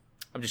I'm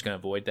just going to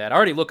avoid that. I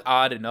already look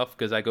odd enough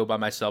because I go by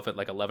myself at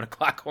like 11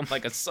 o'clock on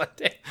like a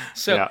Sunday,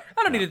 so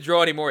I don't need to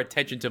draw any more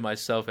attention to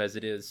myself as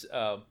it is.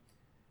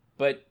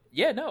 But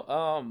yeah,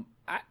 no,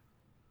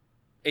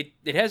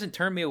 It hasn't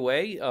turned me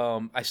away.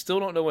 I still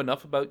don't know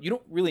enough about. You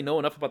don't really know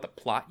enough about the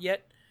plot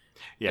yet.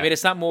 Yeah. I mean,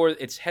 it's not more.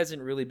 It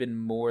hasn't really been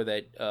more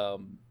that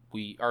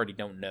we already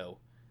don't know.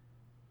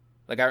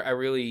 Like I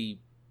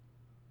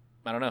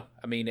don't know.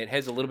 I mean, it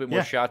has a little bit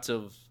more shots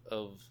of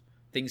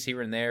things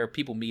here and there.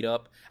 People meet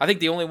up. I think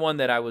the only one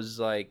that I was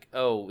like,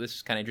 oh, this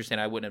is kind of interesting.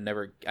 I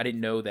didn't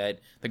know that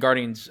the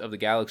Guardians of the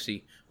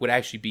Galaxy would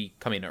actually be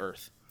coming to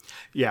Earth.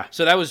 Yeah.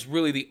 So that was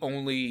really the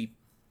only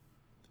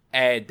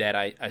ad that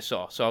I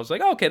saw. So I was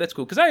like, oh, okay, that's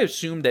cool. Because I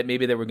assumed that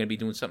maybe they were going to be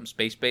doing something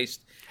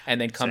space-based and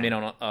then come in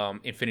on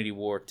Infinity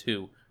War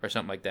 2 or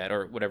something like that,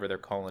 or whatever they're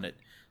calling it.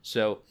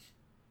 So,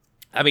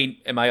 I mean,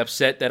 am I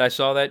upset that I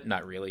saw that?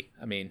 Not really.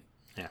 I mean,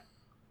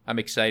 I'm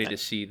excited to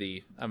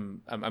see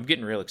I'm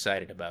getting real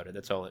excited about it.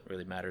 That's all that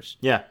really matters.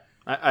 Yeah,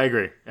 I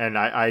agree. And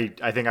I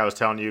think I was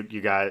telling you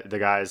and the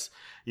guys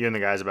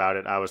about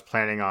it. I was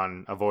planning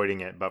on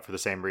avoiding it, but for the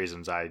same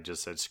reasons, I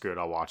just said, screw it,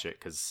 I'll watch it.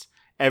 Because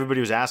everybody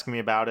was asking me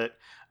about it.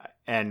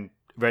 And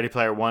Ready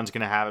Player One's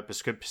going to have it.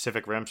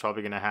 Pacific Rim's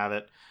probably going to have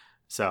it.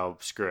 So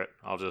screw it.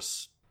 I'll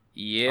just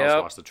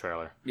watch the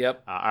trailer.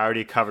 Yep. I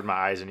already covered my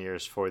eyes and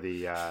ears for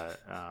the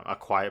A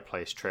Quiet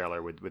Place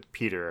trailer with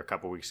Peter a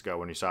couple weeks ago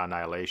when he saw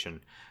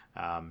Annihilation.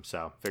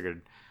 So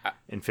figured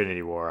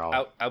Infinity War.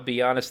 I'll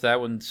be honest.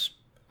 That one's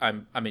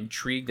I'm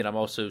intrigued, and I'm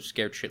also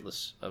scared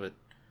shitless of it.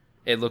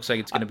 It looks like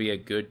it's going to be a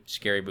good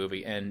scary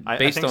movie, and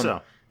based on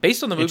the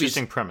movies,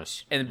 interesting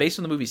premise, and based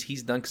on the movies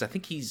he's done, because I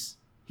think he's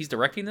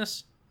directing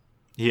this.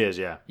 He is,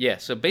 yeah. Yeah,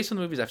 so based on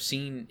the movies I've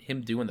seen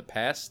him do in the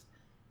past,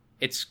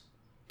 it's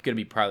going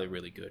to be probably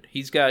really good.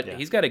 He's got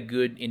a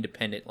good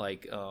independent,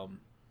 like, I'm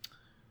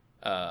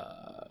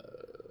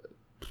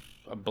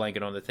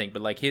blanking on the thing,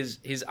 but like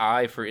his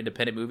eye for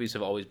independent movies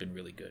have always been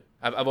really good.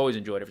 I've always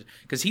enjoyed it.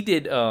 Because he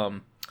did,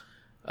 oh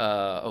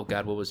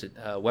God, what was it?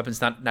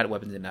 Weapons Not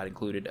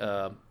Included.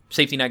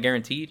 Safety Not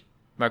Guaranteed.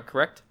 Am I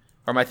correct?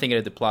 Or am I thinking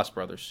of the Duplass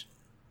Brothers?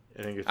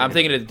 I'm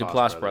thinking of the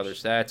Duplass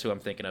Brothers. That's who I'm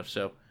thinking of.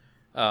 So,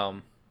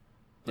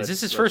 is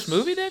this his first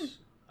movie then?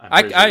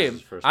 I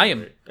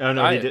am. Oh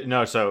no, he did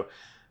no. So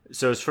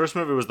his first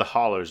movie was The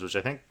Haulers, which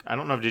I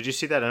don't know. Did you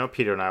see that? I know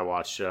Peter and I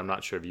watched it. I'm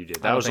not sure if you did.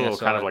 That was a little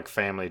kind of like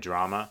family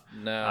drama.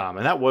 No,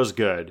 and that was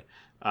good.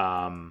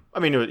 I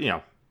mean,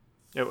 it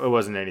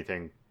wasn't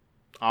anything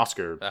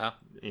Oscar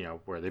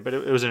worthy, but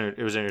it was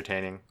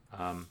entertaining.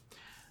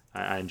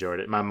 I enjoyed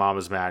it. My mom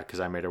was mad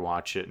because I made her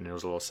watch it, and it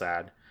was a little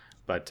sad,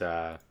 but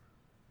I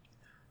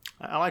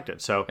liked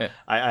it. So yeah.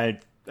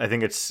 I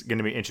think it's going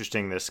to be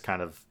interesting. This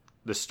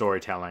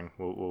storytelling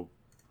will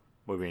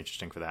be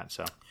interesting for that.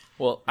 So,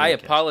 well, I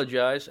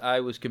apologize. I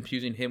was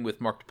confusing him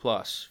with Mark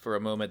Duplass for a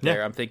moment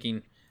there. I'm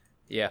thinking,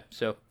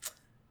 So,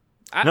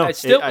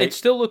 it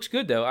still looks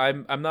good though.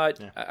 I'm not.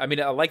 Yeah. I mean,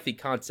 I like the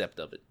concept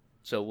of it.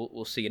 So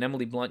we'll see. And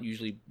Emily Blunt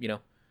usually,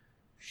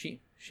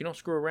 she don't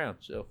screw around.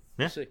 So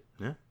we'll see.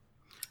 Yeah,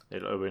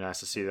 it'll be nice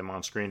to see them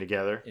on screen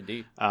together.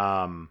 Indeed.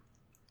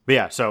 But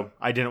yeah, so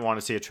I didn't want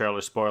to see a trailer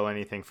spoil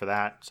anything for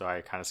that, so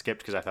I kind of skipped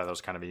because I thought that was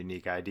kind of a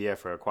unique idea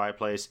for A Quiet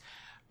Place.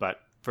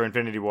 But for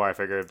Infinity War, I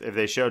figured if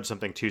they showed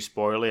something too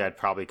spoily, I'd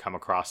probably come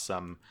across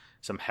some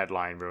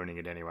headline ruining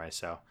it anyway.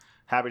 So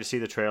happy to see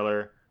the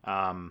trailer.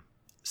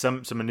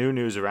 Some new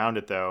news around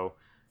it though.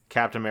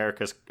 Captain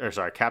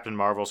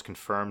Marvel's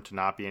confirmed to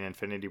not be in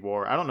Infinity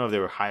War. I don't know if there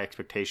were high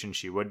expectations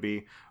she would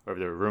be, or if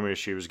there were rumors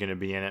she was going to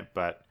be in it,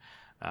 but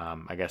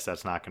I guess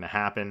that's not going to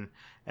happen.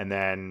 And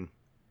then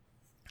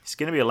it's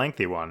going to be a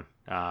lengthy one.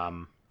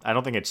 I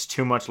don't think it's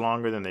too much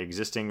longer than the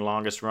existing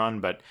longest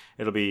run, but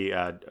it'll be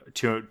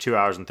 2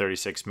 hours and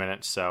 36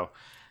 minutes. So,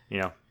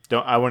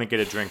 I wouldn't get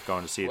a drink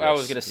going to see this. I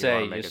was going to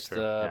say, just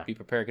be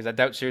prepared, because I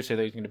doubt seriously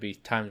there's going to be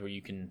times where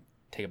you can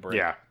take a break.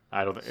 Yeah,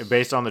 I don't.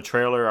 Based on the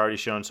trailer, already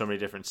showing so many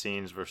different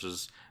scenes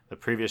versus the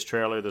previous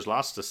trailer, there's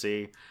lots to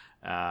see,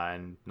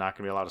 and not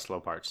going to be a lot of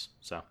slow parts.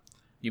 So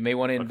you may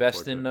want to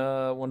invest in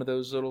one of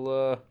those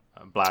little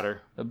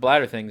bladder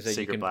things that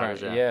secret you can.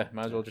 Bladders,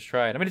 might as well just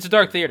try it. I mean, it's a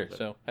dark theater,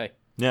 so hey.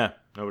 Yeah,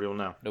 nobody will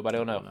know. Nobody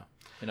will know.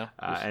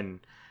 And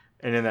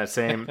in that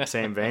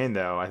same vein,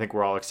 though, I think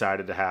we're all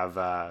excited to have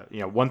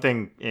one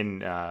thing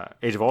in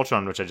Age of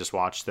Ultron, which I just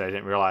watched that I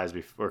didn't realize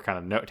before,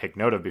 take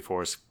note of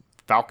before, is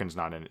Falcon's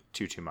not in it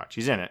too much.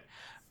 He's in it,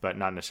 but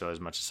not necessarily as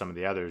much as some of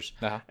the others.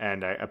 Uh-huh.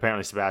 And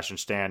apparently Sebastian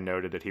Stan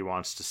noted that he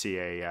wants to see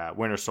a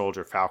Winter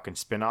Soldier Falcon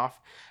spinoff,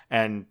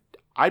 and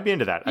I'd be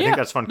into that. I Yeah. think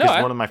that's fun No,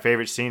 because one of my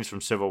favorite scenes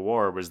from Civil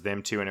War was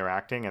them two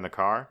interacting in the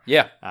car.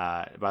 Yeah.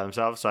 By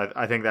themselves. So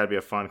I think that'd be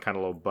a fun kind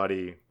of little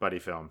buddy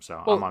film.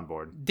 So Well, I'm on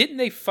board. Didn't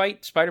they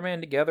fight Spider-Man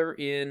together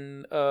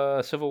in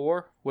Civil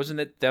War? Wasn't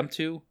it them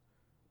two?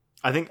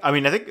 I think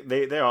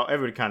they all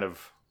everybody kind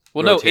of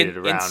Well, no, rotated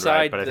around, inside.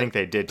 right? But I think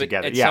they did but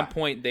together. At Yeah, some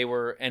point, they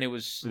were, and it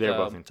was. they were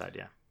both inside.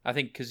 Yeah. I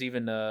think because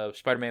even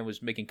Spider-Man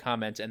was making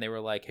comments, and they were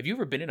like, "Have you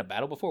ever been in a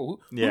battle before?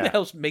 Who Yeah. the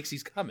hell makes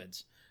these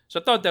comments?" So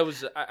I thought that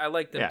was. I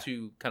liked them Yeah.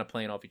 two kind of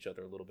playing off each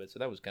other a little bit. So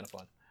that was kind of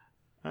fun.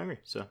 I agree.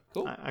 So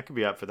Cool. I could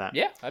be up for that.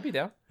 Yeah, I'd be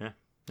down. Yeah.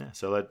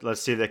 So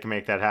let's see if they can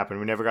make that happen.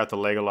 We never got the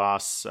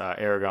Legolas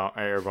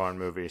Aragorn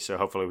movie, so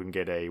hopefully we can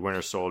get a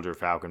Winter Soldier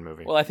Falcon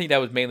movie. Well, I think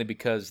that was mainly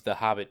because The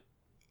Hobbit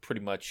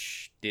pretty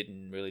much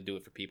didn't really do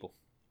it for people.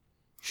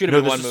 Should have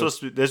No, been one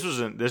movie.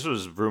 this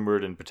was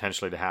rumored and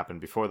potentially to happen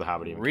before the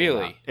Hobbit even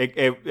Really?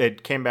 came out.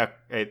 It came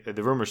back.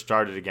 The rumor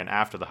started again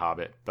after the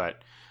Hobbit,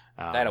 but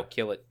That'll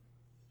kill it.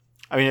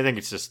 I mean, I think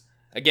it's just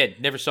Again,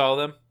 never saw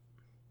them.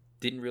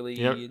 Didn't really.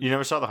 you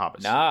never saw the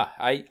Hobbits. Nah,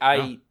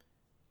 No?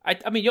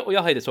 I mean,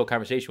 y'all had this whole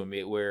conversation with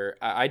me where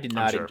I did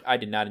not, sure. I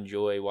did not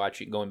enjoy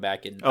going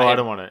back and. Oh, I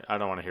don't want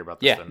to hear about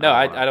this. Yeah, then. no,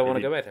 I don't want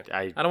to go back there.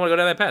 I I don't want to go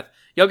down that path.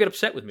 Y'all get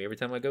upset with me every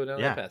time I go down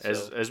yeah, that path.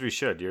 So. as we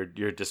should.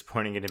 You're a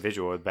disappointing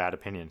individual with bad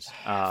opinions.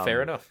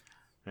 Fair enough.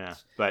 Yeah,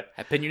 but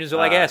Opinions are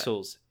like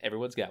assholes.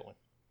 Everyone's got one.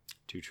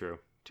 too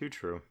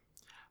true.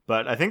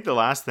 But I think the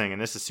last thing,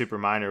 and this is super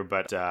minor,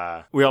 but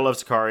we all love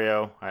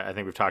Sicario. I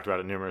think we've talked about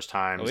it numerous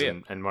times, Oh, yeah.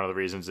 and one of the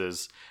reasons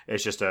is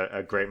it's just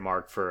a great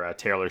mark for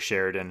Taylor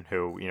Sheridan,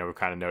 who we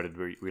kind of noted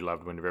we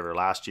loved Wind River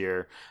last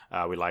year.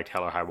 We liked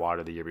Hell or High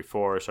Water the year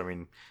before. So I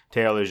mean,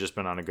 Taylor's just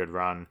been on a good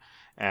run,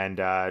 and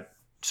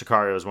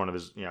Sicario is one of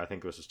his. I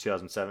think this was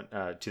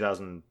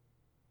 2007,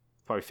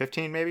 probably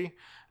 15 maybe.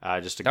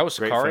 Just a That was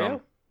great Sicario?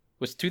 film.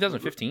 Was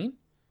 2015?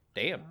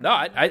 Damn. No,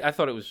 I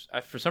thought it was.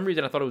 For some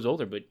reason, I thought it was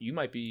older, but you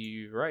might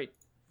be right.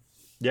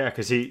 Yeah,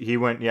 because he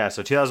went,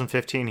 so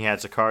 2015 he had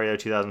Sicario,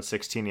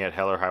 2016 he had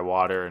Hell or High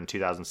Water, and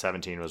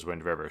 2017 was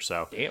Wind River.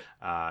 So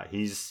Damn.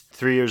 he's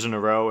 3 years in a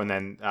row, and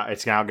then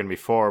it's now going to be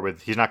 4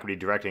 he's not going to be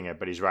directing it,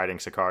 but he's writing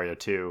Sicario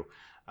 2.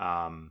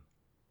 And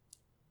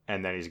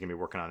then he's going to be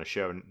working on a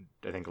show,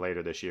 I think,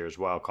 later this year as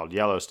well, called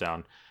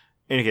Yellowstone.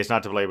 In any case,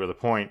 not to belabor the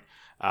point,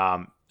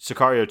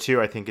 Sicario 2,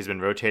 I think, has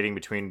been rotating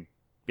between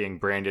being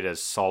branded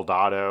as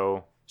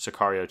Soldado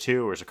Sicario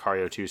 2 or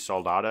Sicario 2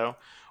 Soldado,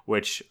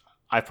 which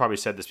I've probably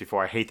said this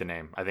before. I hate the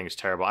name. I think it's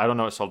terrible. I don't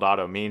know what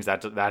Soldado means.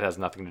 That has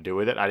nothing to do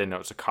with it. I didn't know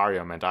what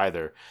Sicario meant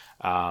either.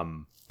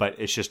 But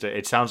it's just,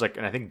 it sounds like,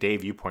 and I think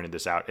Dave, you pointed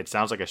this out, it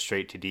sounds like a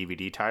straight to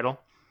DVD title.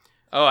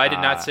 Oh, I did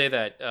not say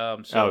that.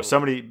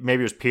 Somebody,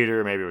 maybe it was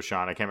Peter, maybe it was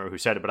Sean. I can't remember who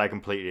said it, but I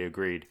completely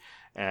agreed.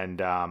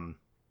 And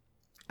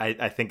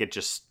I think it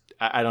just,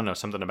 I don't know,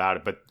 something about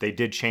it, but they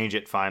did change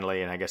it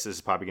finally, and I guess this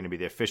is probably going to be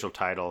the official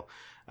title.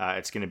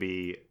 It's going to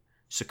be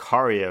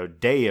Sicario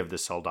Day of the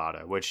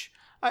Soldado, which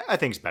I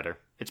think is better.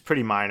 It's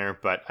pretty minor,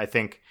 but I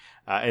think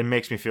it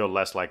makes me feel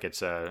less like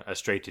it's a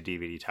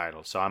straight-to-DVD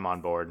title. So I'm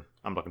on board.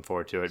 I'm looking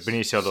forward to it.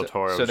 Benicio del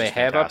Toro. So they just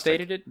have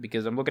fantastic. updated it?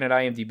 Because I'm looking at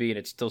IMDb and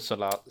it's still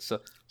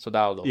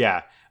Soldado.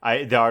 Yeah.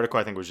 The article,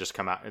 I think, was just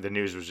come out. The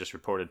news was just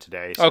reported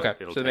today. So Okay.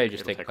 it'll So they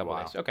just take a couple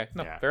while. days. Okay.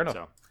 No, Yeah, fair enough.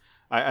 So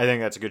I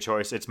think that's a good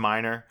choice. It's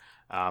minor,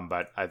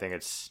 but I think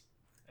it's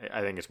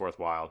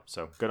worthwhile.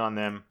 So good on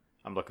them.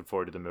 I'm looking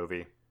forward to the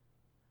movie.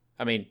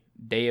 I mean,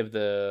 Day of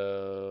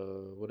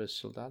the... What is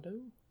Soldado?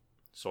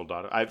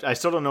 Soldado. I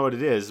still don't know what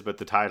it is, but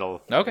the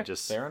title. Okay,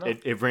 Just fair enough.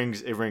 It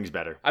rings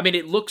better. I mean,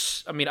 it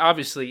looks... I mean,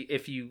 obviously,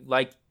 if you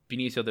like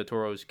Benicio del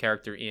Toro's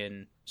character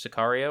in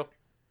Sicario,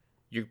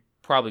 you're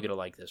probably going to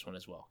like this one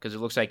as well. Because it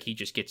looks like he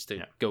just gets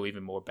to go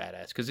even more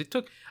badass. Because it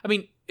took... I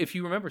mean, if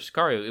you remember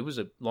Sicario, it was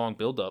a long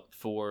build-up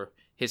for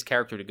his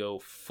character to go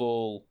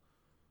full...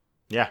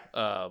 Yeah.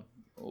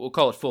 We'll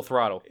call it full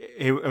throttle.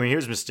 He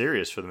was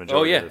mysterious for the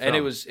majority of the film. And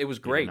it was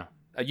great.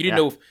 You didn't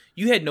know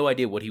you had no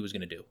idea what he was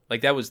going to do.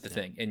 Like that was the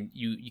thing, and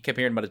you kept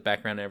hearing about his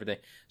background and everything.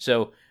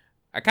 So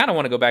I kind of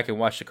want to go back and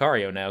watch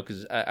Sicario now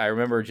because I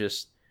remember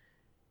just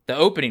the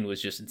opening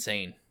was just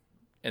insane,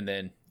 and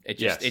then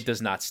it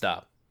does not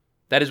stop.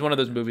 That is one of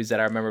those movies that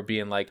I remember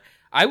being like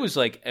I was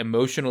like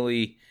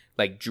emotionally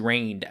like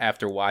drained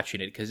after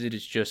watching it because it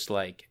is just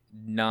like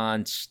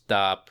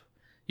nonstop.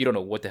 You don't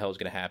know what the hell is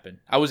going to happen.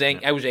 I was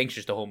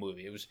anxious the whole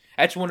movie.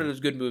 That's one of those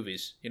good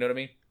movies. You know what I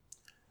mean?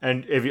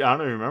 And I don't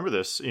know if you remember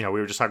this, we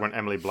were just talking about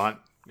Emily Blunt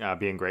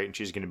being great, and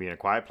she's going to be in A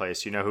Quiet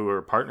Place. You know who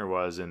her partner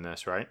was in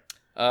this, right?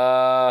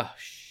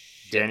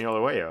 Daniel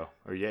Arroyo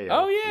or Yayo.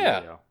 Oh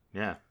yeah, Yayo.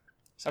 Yeah.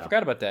 So, I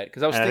forgot about that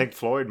because I think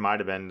Floyd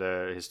might have been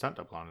his stunt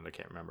double on it. I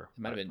can't remember.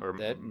 It might have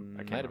been I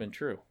can't might have been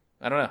true.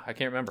 I don't know. I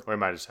can't remember. Or it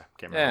might have.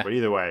 Can't remember. Yeah. But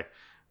either way,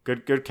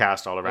 good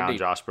cast all around. Indeed.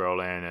 Josh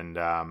Brolin,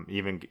 and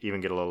even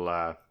get a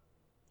little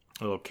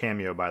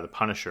cameo by the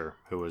Punisher,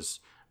 who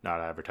was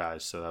not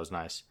advertised. So that was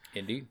nice.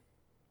 Indeed.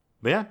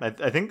 But yeah,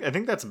 I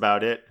think that's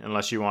about it.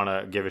 Unless you want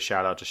to give a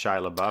shout out to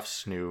Shia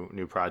LaBeouf's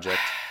new project.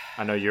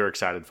 I know you're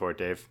excited for it,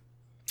 Dave.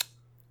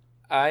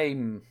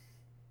 I'm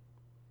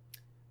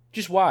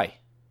just why?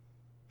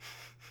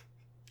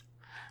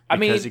 I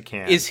mean, Because he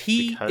can. is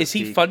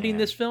he funding can.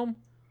 this film?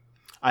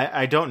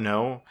 I don't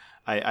know.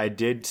 I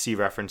did see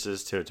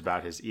references to it's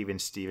about his Even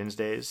Stevens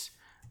days.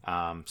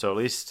 So at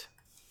least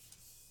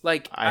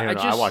Like, I don't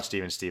know. just, I watched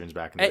Even Stevens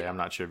back in the day. I'm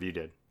not sure if you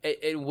did.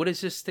 What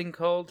is this thing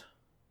called?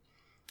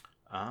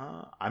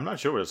 I'm not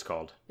sure what it's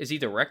called. Is he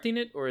directing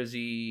it, or is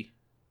he?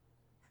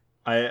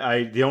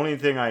 The only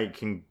thing I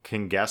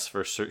can guess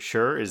for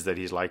sure is that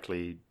he's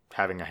likely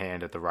having a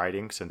hand at the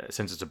writing since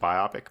it's a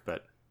biopic,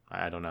 but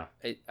I don't know.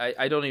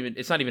 I don't even.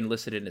 It's not even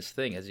listed in his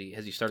thing. Has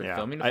he started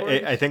filming for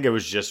it? I think it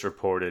was just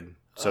reported,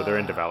 so they're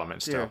in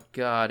development still. Dear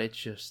God, it's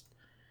just.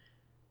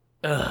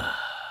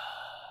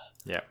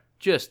 Yeah.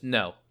 Just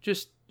no.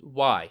 Just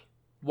why?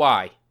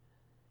 Why?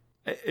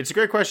 It's a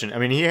great question. I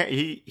mean,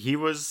 he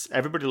was,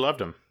 everybody loved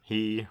him.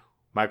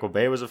 Michael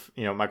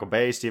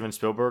Bay, Steven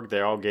Spielberg,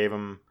 they all gave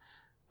him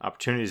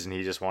opportunities, and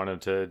he just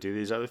wanted to do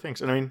these other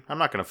things. And I mean, I'm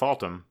not going to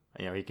fault him.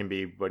 He can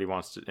be what he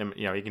wants to.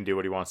 He can do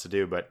what he wants to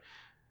do. But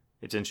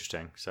it's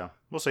interesting. So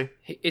we'll see.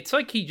 It's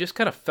like he just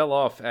kind of fell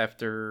off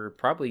after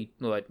probably,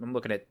 like, I'm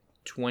looking at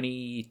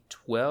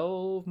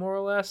 2012 more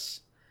or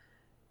less.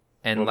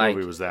 And what like,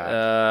 movie was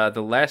that?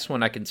 The last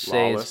one I can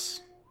say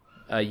Lawless?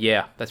 is,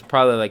 yeah, that's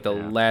probably like the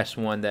last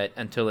one that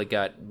until it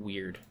got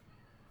weird.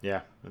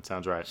 Yeah, that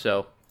sounds right.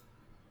 So,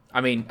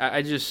 I mean,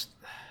 I just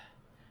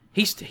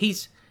he's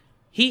just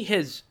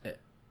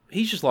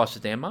lost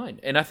his damn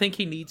mind, and I think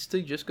he needs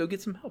to just go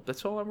get some help.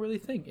 That's all I really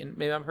think, and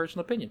maybe my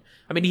personal opinion.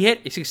 I mean, he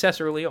had success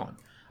early on.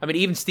 I mean,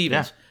 even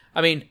Stevens. Yeah.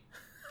 I mean,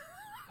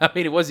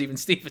 it was even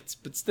Stevens,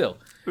 but still,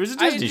 it was a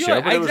Disney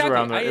show, but it was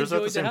around. It was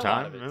at the same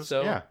time.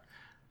 So,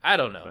 I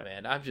don't know,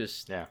 man. I'm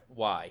just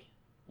why?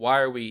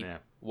 Why are we? Yeah.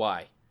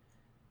 Why?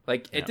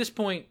 Like at this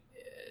point,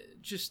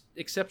 just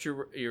accept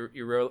your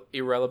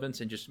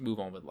irrelevance and just move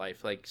on with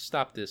life. Like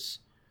stop this.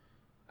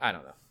 I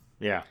don't know.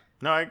 Yeah.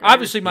 No.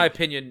 Obviously, my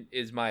opinion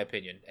is my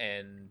opinion,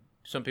 and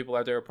some people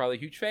out there are probably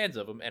huge fans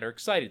of him and are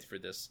excited for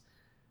this.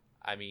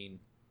 I mean,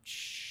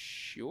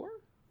 sure,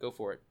 go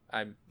for it.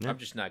 I'm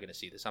just not going to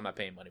see this. I'm not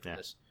paying money for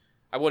this.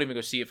 I won't even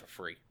go see it for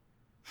free.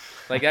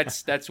 Like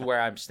that's where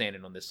I'm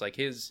standing on this. Like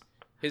his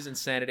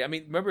insanity. I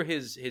mean, remember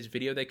his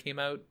video that came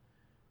out,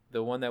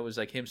 the one that was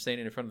like him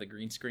standing in front of the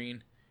green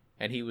screen,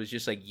 and he was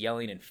just like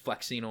yelling and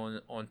flexing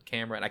on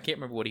camera, and I can't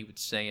remember what he was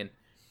saying.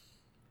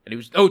 And he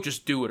was,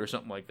 just do it or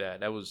something like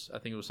that. I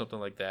think it was something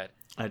like that.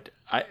 I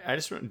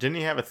just didn't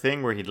he have a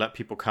thing where he'd let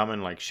people come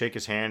and like shake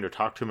his hand or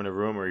talk to him in a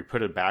room, or he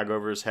put a bag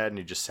over his head and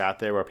he just sat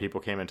there while people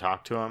came and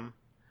talked to him,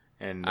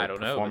 and I don't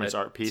know, performance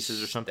art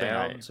pieces or something.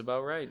 Sounds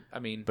about right. I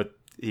mean, but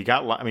he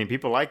got. I mean,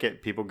 people like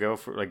it. People go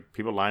for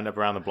people lined up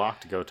around the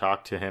block to go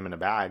talk to him in a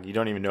bag. You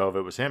don't even know if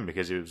it was him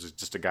because he was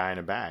just a guy in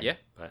a bag. Yeah,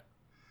 but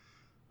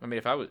I mean,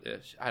 if I was,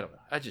 I don't know.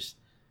 I just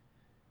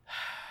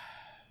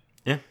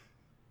yeah.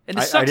 And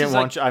I didn't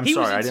want you. I'm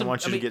sorry. I didn't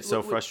want you to get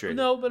so frustrated.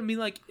 No, but I mean,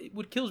 like,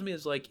 what kills me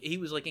is like he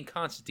was like in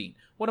Constantine.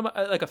 What am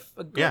I like? I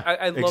love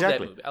exactly. that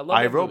movie. I love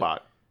that iRobot.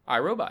 movie.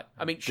 iRobot.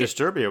 I mean,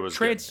 Disturbia was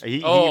good. He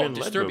even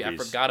Disturbia. led I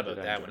movies forgot about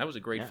that one. That was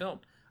a great film.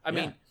 I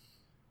mean,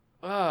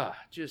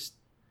 just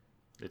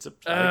it's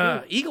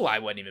a Eagle Eye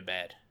wasn't even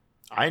bad.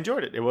 I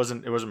enjoyed it. It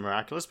wasn't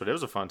miraculous, but it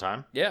was a fun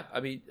time. Yeah,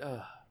 I mean,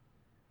 all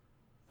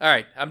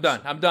right, I'm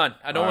done. I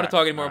don't want to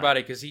talk anymore about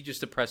it because he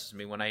just depresses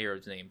me when I hear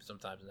his name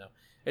sometimes now.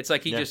 It's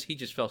like he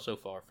just fell so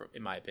far,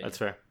 in my opinion. That's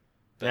fair.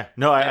 But,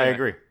 I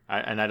agree.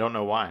 And I don't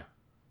know why.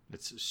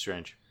 It's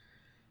strange.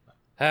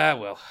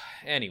 Well,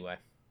 anyway.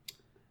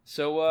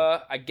 So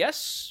I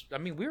guess, I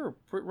mean, we were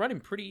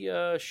running pretty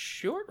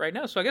short right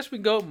now, so I guess we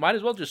can might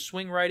as well just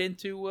swing right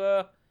into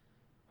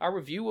our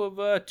review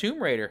of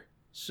Tomb Raider.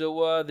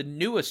 So the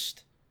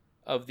newest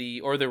of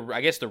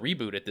I guess the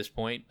reboot at this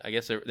point. I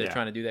guess they're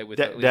trying to do that with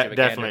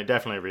definitely a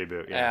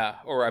reboot. Yeah,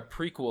 or a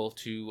prequel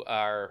to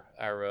our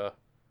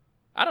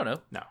I don't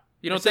know. No,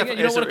 you don't think you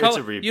don't want to call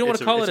it. You don't want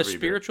to call it a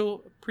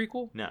spiritual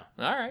prequel. No.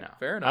 All right,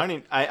 fair enough. I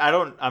mean, I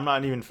don't. I'm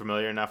not even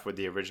familiar enough with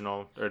the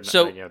original.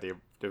 The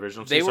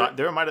original.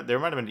 There might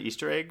have been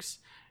Easter eggs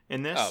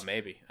in this. Oh,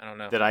 maybe I don't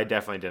know. That I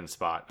definitely didn't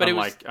spot. But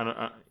unlike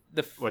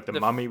the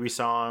Mummy we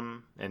saw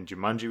him and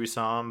Jumanji we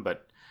saw him,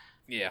 but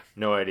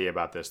no idea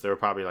about this. There were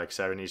probably like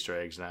 7 Easter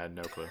eggs, and I had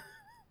no clue.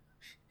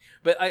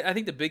 But I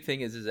think the big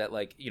thing is that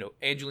like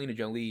Angelina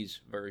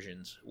Jolie's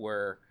versions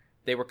were.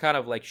 They were kind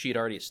of like she had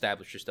already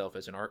established herself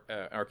as an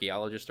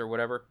archaeologist or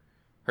whatever.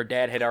 Her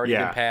dad had already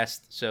been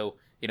passed, so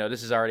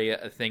this is already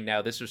a thing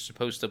now. This was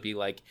supposed to be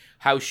like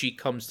how she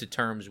comes to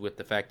terms with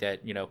the fact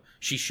that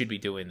she should be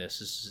doing this.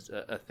 This is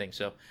a thing.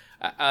 So,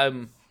 I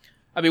mean,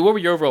 what were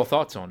your overall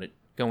thoughts on it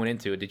going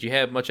into it? Did you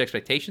have much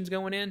expectations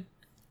going in?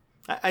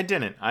 I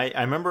didn't. I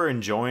remember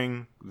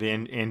enjoying the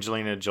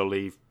Angelina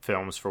Jolie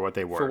films for what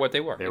they were.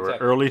 They were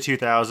early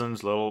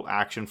 2000s little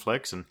action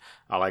flicks, and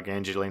I like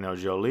Angelina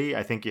Jolie.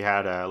 I think you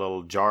had a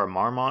little jar of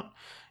Marmont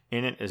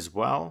in it as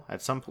well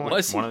at some point.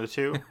 One of the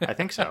two. I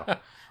think so.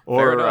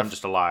 Or I'm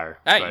just a liar.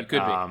 Hey, you could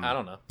be. I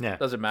don't know. Yeah.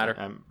 Doesn't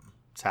matter.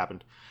 It's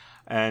happened.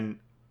 And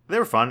they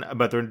were fun,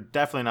 but they're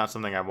definitely not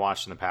something I've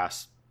watched in the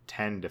past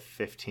 10 to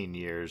 15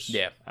 years.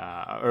 Yeah.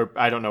 Or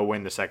I don't know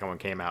when the second one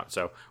came out.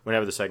 So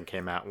whenever the second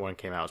one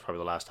came out was probably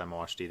the last time I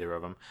watched either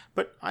of them.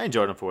 But I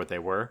enjoyed them for what they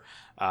were.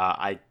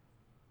 I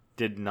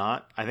did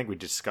not. I think we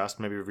discussed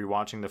maybe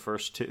rewatching the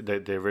first two,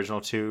 the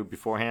original two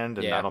beforehand,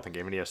 and I don't think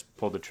anybody else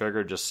pulled the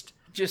trigger.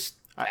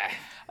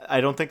 I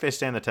don't think they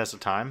stand the test of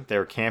time. They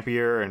were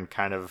campier and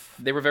kind of.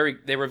 They were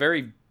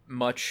very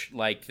much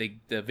like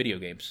the video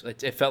games.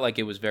 It felt like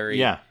it was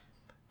very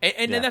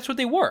and that's what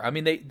they were. I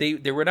mean,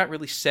 they were not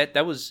really set.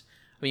 That was.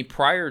 I mean,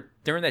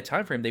 during that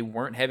time frame, they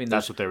weren't having those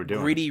that's what they were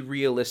doing. Gritty,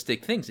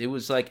 realistic things. It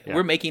was like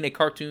we're making a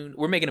cartoon,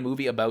 we're making a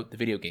movie about the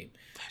video game,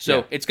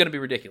 so it's going to be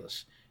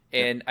ridiculous.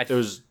 And it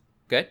was.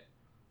 Good.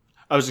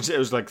 I was gonna say, it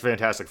was like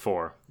Fantastic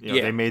Four.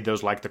 They made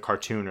those like the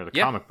cartoon or the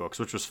comic books,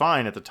 which was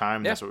fine at the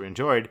time. That's what we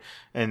enjoyed,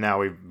 and now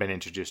we've been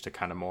introduced to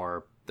kind of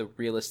more the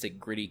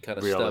realistic, gritty kind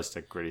of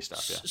gritty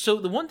stuff. Yeah. So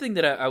the one thing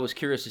that I was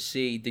curious to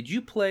see, did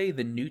you play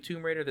the new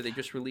Tomb Raider that they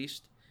just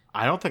released?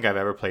 I don't think I've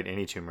ever played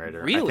any Tomb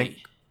Raider.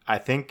 Really? I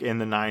think in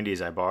the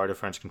 90s I borrowed a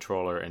French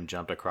controller and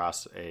jumped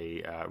across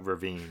a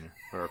ravine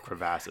or a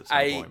crevasse at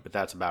some point, but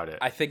that's about it.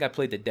 I think I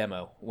played the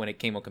demo when it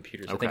came on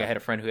computers. Okay. I think I had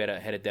a friend who had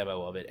a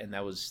demo of it, and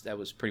that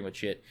was pretty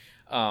much it.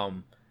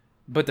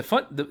 But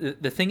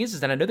the thing is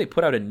that I know they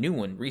put out a new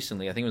one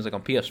recently. I think it was like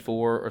on PS4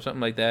 or something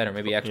like that, or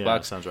maybe Xbox.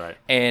 Yeah, sounds right.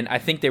 And I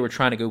think they were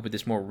trying to go with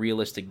this more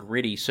realistic,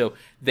 gritty. So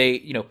they,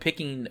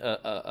 picking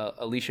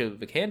Alicia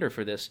Vikander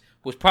for this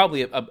was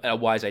probably a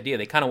wise idea.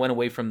 They kind of went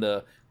away from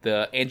the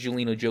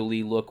Angelina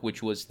Jolie look,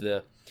 which was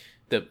the.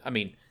 I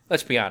mean,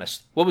 let's be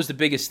honest. What was the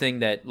biggest thing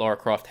that Lara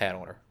Croft had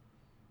on her?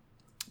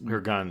 Her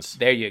guns.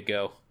 There you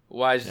go.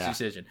 Wise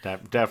decision.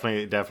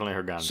 Definitely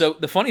her guns. So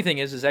the funny thing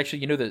is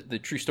actually, the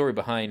true story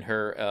behind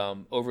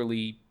her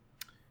overly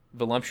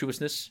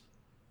voluptuousness?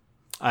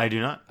 I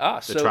do not.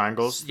 The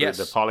triangles,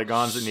 the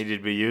polygons that needed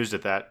to be used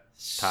at that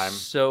time.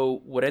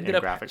 So what ended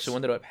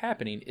up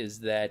happening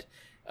is that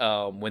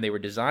when they were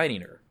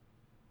designing her,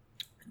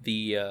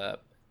 the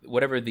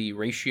whatever the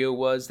ratio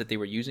was that they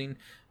were using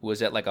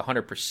was at like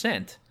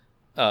 100%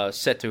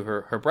 set to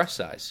her breast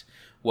size.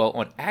 Well,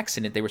 on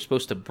accident, they were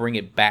supposed to bring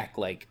it back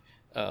like.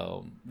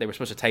 They were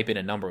supposed to type in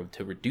a number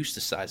to reduce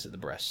the size of the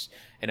breasts,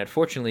 and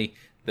unfortunately,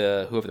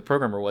 whoever the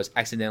programmer was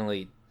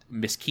accidentally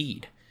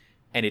miskeyed,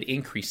 and it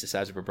increased the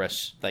size of her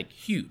breasts like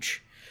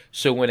huge.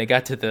 So when it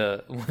got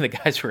to when the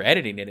guys were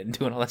editing it and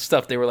doing all that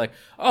stuff, they were like,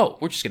 "Oh,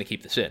 we're just going to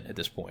keep this in at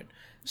this point."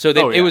 So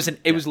it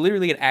was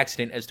literally an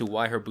accident as to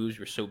why her boobs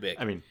were so big.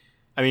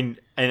 I mean,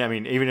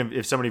 even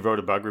if somebody wrote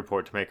a bug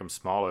report to make them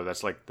smaller,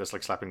 that's like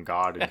slapping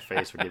God in the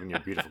face for giving you a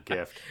beautiful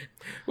gift.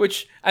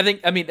 Which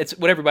it's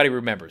what everybody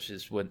remembers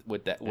is the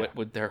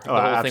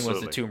whole thing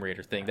was the Tomb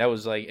Raider thing. That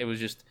was like it was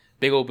just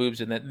big old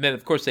boobs, and then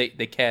of course they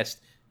cast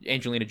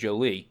Angelina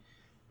Jolie,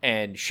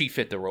 and she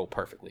fit the role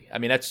perfectly. I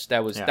mean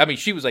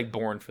she was like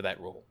born for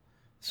that role.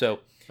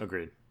 So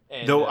agreed.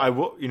 And, though I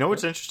will,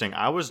 what's interesting?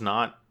 I was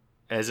not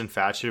as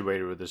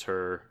infatuated with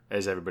her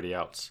as everybody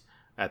else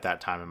at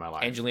that time in my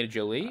life. Angelina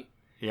Jolie.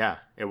 Yeah,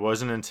 it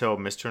wasn't until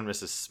Mr. and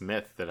Mrs.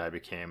 Smith that I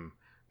became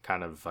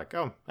kind of like,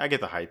 oh, I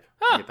get the hype.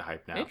 I get the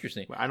hype now.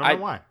 Interesting. I don't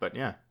know why, but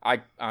yeah.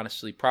 I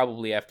honestly,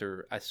 probably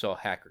after I saw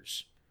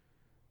Hackers,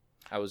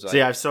 I was like...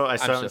 See, I still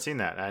haven't seen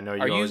that. I know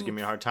you always give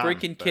me a hard time. Are you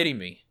freaking kidding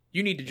me?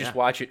 You need to just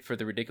watch it for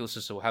the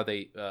ridiculousness of how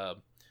they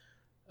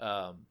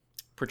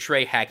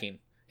portray hacking.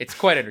 It's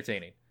quite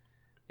entertaining.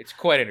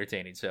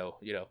 So,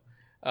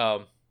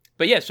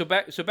 but yeah, so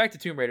back to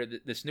Tomb Raider,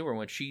 this newer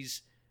one,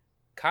 she's...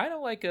 kind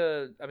of like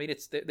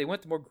they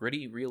went the more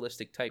gritty,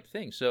 realistic type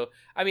thing. So,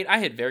 I mean, I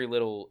had very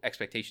little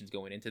expectations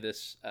going into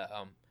this.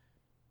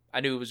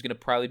 I knew it was going to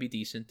probably be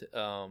decent.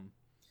 I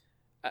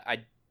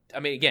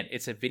mean, again,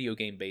 it's a video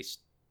game based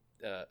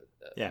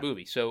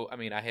movie. So, I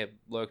mean, I have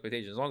low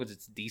expectations as long as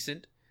it's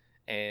decent.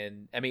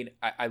 And I mean,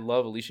 I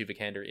love Alicia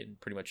Vikander in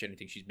pretty much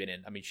anything she's been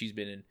in. I mean, she's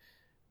been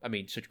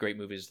in, such great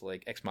movies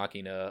like Ex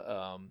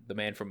Machina, The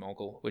Man from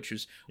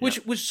U.N.C.L.E.,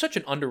 which was such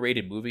an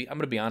underrated movie. I'm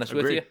going to be honest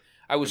with you.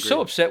 I was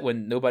so upset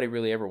when nobody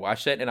really ever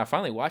watched that, and I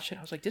finally watched it.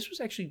 I was like, this was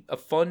actually a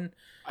fun,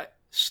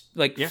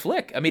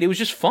 flick. I mean, it was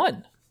just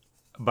fun.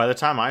 By the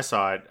time I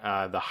saw it,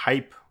 the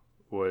hype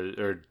was,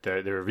 or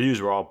the reviews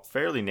were all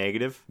fairly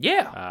negative.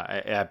 Yeah.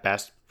 At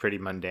best, pretty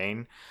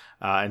mundane.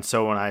 And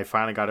so when I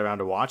finally got around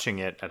to watching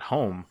it at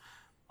home,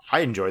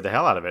 I enjoyed the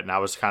hell out of it, and I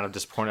was kind of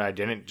disappointed I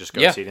didn't just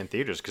go see it in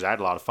theaters because I had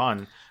a lot of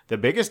fun. The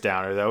biggest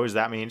downer, though, is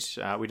that means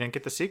we didn't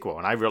get the sequel,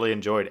 and I really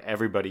enjoyed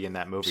everybody in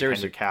that movie.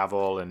 Seriously. Henry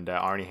Cavill and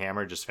Arnie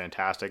Hammer, just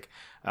fantastic.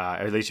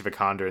 Alicia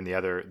Vikander and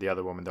the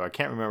other woman, though I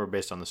can't remember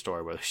based on the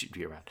story whether she'd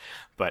be around.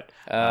 But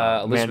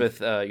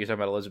Elizabeth, you're talking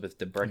about Elizabeth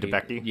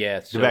Debicki. Yeah,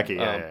 so, Debicki.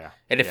 Yeah.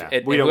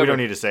 And we don't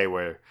need to say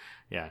where.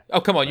 Yeah.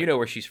 Oh, come on, you know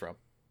where she's from.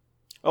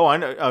 Oh, I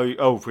know.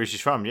 Oh, where she's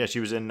from? Yeah, she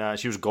was in.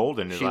 She was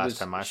golden the last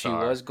time I saw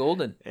her. She was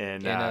golden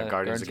in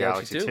Guardians of the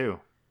Galaxy 2.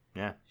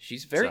 Yeah,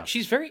 she's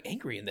very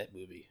angry in that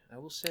movie. I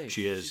will say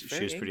she is.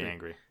 She is pretty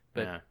angry.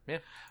 But yeah.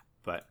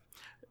 But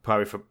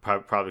probably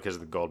because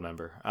of the gold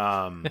member.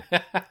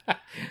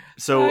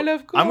 So I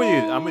love gold.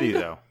 I'm with you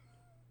though.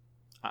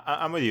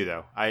 I'm with you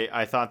though.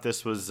 I thought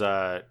this was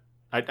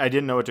I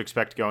didn't know what to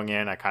expect going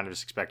in. I kind of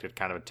just expected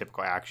kind of a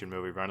typical action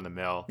movie, run of the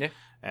mill. Yeah.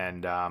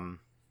 And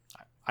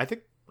I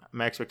think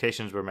my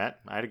expectations were met.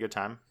 I had a good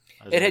time.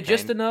 It had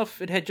just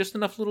enough. It had just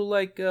enough little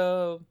like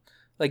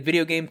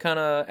video game kind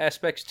of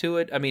aspects to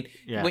it. I mean,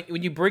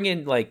 when you bring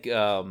in like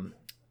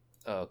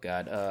like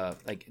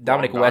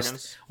Dominic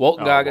West,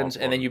 Walton Goggins,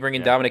 and then you bring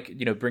in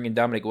Dominic, bring in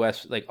Dominic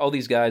West, like all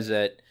these guys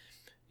that,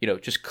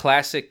 just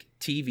classic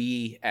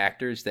TV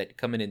actors that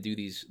come in and do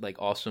these like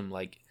awesome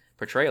like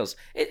portrayals.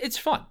 It's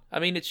fun. I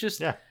mean, it's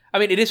just. Yeah. I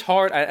mean, it is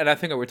hard, and I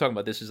think we're talking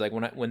about this is like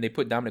when they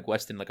put Dominic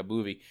West in like a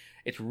movie,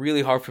 it's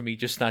really hard for me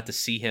just not to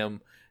see him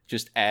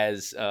just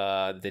as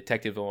the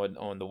detective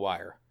on The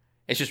Wire.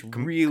 It's just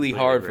really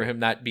hard for him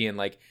not being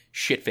like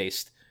shit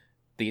faced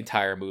the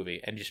entire movie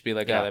and just be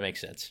like, oh, that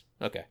makes sense.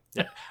 Okay.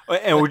 Yeah.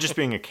 And we're just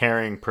being a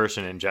caring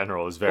person in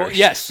general is very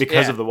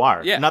because of The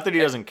Wire. Yeah. Not that he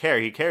doesn't care;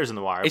 he cares in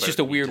The Wire. It's just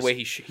a weird way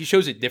he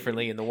shows it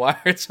differently in The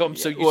Wire. So I'm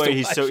so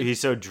used to he's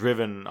so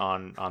driven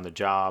on the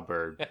job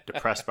or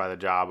depressed by the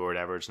job or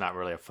whatever. It's not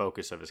really a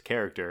focus of his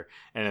character.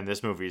 And in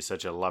this movie, he's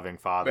such a loving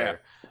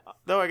father,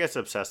 though I guess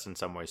obsessed in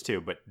some ways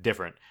too, but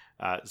different.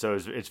 So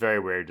it's very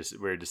weird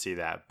to see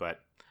that,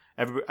 but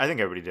I think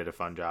everybody did a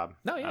fun job.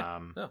 No,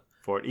 yeah.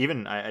 For it.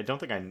 Even I don't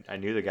think I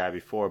knew the guy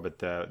before, but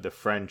the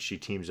friend she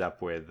teams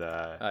up with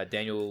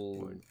Daniel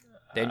Wu.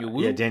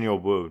 Yeah, Daniel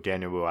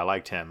Wu. I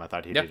liked him. I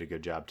thought he did a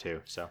good job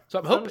too. So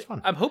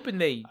I'm hoping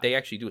they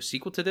actually do a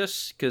sequel to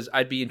this because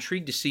I'd be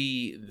intrigued to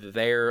see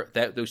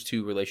those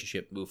two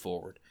relationship move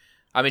forward.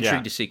 I'm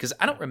intrigued to see because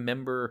I don't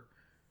remember.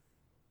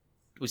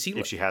 Was he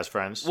if she has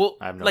friends? Well,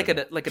 I have no like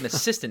idea. an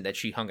assistant that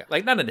she hung out,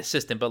 like not an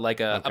assistant, but like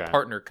a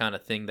partner kind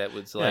of thing that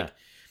was like.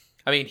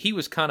 I mean, he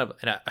was kind of.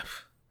 And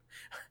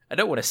I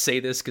don't want to say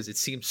this because it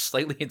seems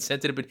slightly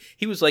insensitive, but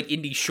he was like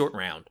Indy's short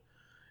round.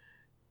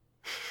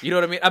 You know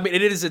what I mean? I mean,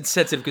 it is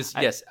insensitive because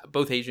yes,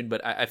 both Asian,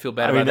 but I feel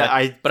bad about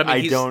that. But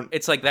I mean,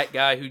 it's like that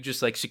guy who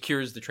just like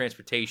secures the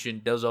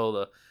transportation, does all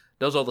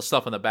the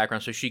stuff in the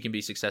background, so she can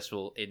be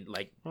successful in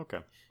like.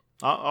 Okay,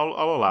 I'll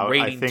allow it.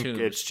 I think tunes.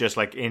 it's just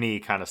like any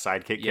kind of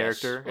sidekick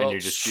character, well, and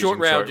you're just short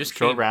round,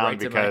 short round right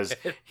because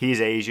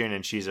he's Asian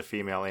and she's a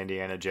female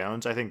Indiana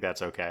Jones. I think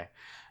that's okay.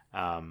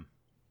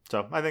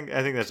 So I think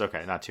that's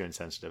okay. Not too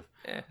insensitive.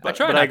 Yeah, but, I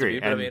try but not I agree.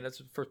 to be, but I mean that's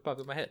the first pop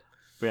in my head.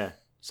 Yeah.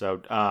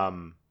 So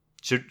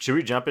should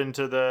we jump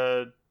into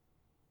the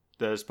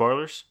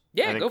spoilers?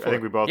 Yeah, go for it. I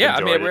think we both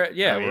enjoyed it.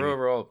 We're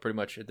overall pretty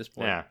much at this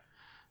point.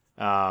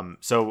 Yeah.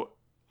 So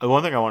the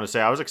one thing I want to say,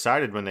 I was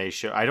excited when they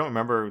show. I don't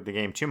remember the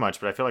game too much,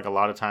 but I feel like a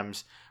lot of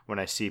times when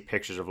I see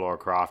pictures of Lara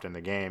Croft in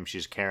the game,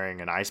 she's carrying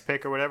an ice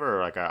pick or whatever,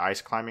 or like an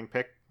ice climbing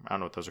pick. I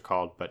don't know what those are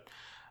called, but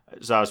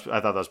so I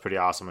thought that was pretty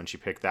awesome when she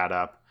picked that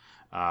up.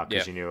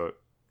 Because you knew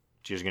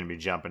she was going to be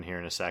jumping here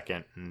in a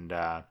second, and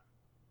I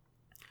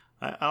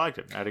liked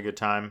it. I had a good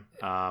time.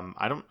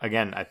 I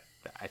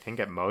think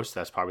at most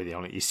that's probably the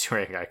only Easter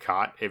egg I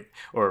caught,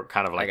 or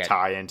kind of like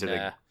tie into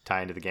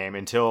the game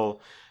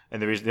until.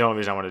 And the only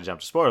reason I wanted to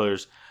jump to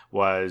spoilers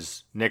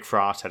was Nick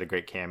Frost had a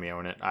great cameo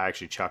in it. I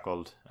actually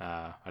chuckled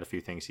at a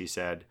few things he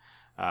said.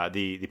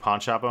 The pawn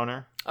shop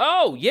owner.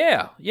 Oh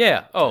yeah.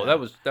 Oh, that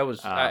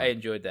was. I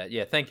enjoyed that.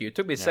 Yeah, thank you. It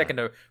took me a second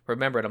to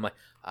remember it. I'm like,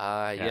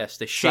 yes,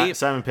 the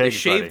Simon Pegg,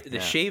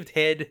 shaved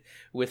head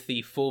with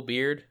the full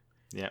beard.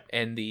 Yeah,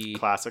 and the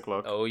classic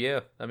look. Oh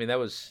yeah, I mean that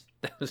was.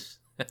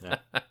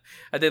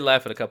 I did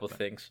laugh at a couple of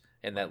things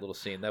in that little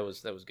scene. That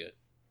was good.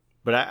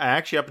 But I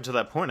actually, up until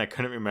that point, I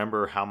couldn't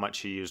remember how much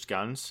she used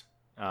guns.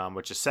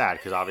 Which is sad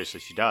because obviously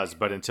she does.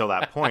 But until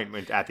that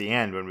point, at the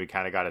end, when we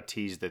kind of got a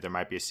tease that there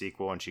might be a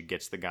sequel and she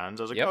gets the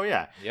guns, I was like, oh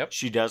yeah,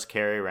 she does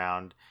carry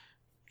around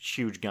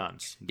huge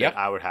guns. Yep.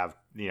 I would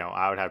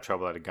have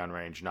trouble at a gun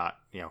range, not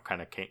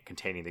kind of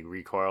containing the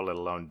recoil, let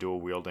alone dual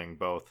wielding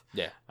both.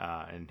 Yeah.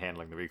 And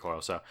handling the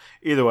recoil. So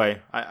either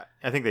way, I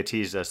think they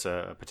teased us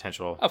a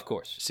potential, of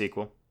course,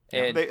 sequel.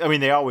 And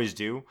they always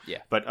do. Yeah.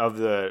 But of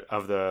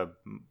the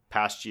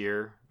past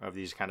year of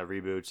these kind of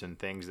reboots and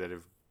things that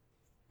have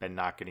been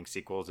not getting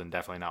sequels and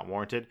definitely not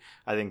warranted.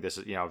 I think this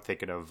is,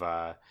 thinking of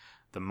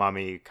The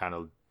Mummy kind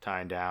of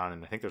tying down,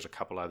 and I think there's a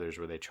couple others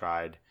where they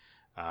tried.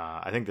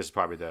 I think this is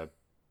probably the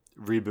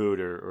reboot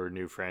or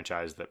new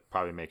franchise that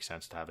probably makes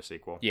sense to have a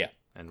sequel. Yeah.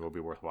 And will be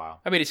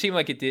worthwhile. I mean, it seemed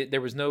like it did. There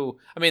was no.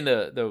 I mean,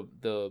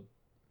 the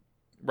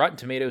Rotten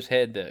Tomatoes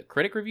had the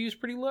critic reviews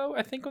pretty low,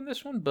 I think, on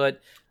this one, but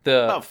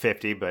about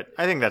 50. But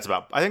I think that's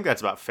about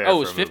fair. Oh, it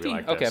was for a 50.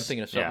 Movie like Okay, this. I'm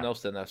thinking of something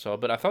else than I saw.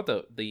 But I thought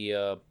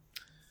the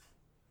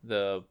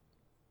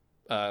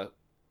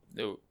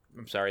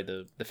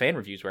fan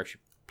reviews were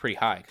actually pretty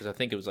high because I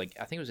think it was in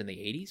the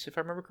 80s if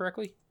I remember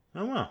correctly.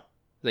 Oh wow,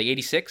 like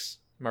 86.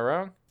 Am I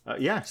wrong?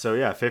 Yeah.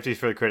 So 50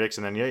 for the critics,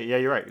 and then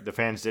you're right. The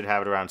fans did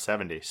have it around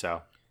 70.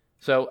 So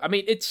I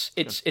mean,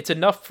 it's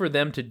enough for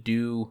them to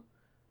do.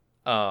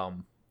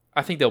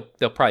 I think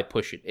they'll probably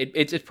push it.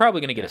 It's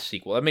probably going to get a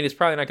sequel. I mean, it's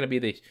probably not going to be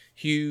the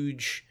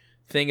huge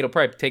thing. It'll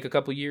probably take a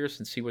couple years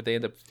and see what they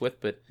end up with.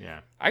 But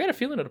I got a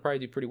feeling it'll probably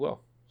do pretty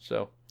well.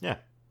 So yeah.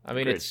 I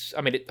mean,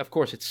 of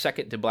course, it's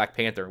second to Black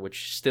Panther,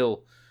 which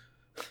still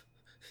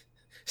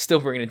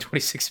bringing in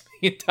 $26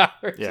 million.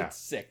 Yeah. It's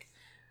sick.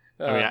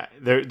 I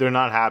mean, they're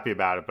not happy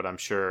about it, but I'm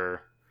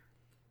sure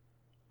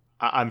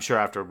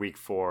after week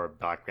 4 of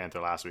Black Panther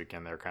last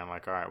weekend, they're kind of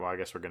like, all right, well, I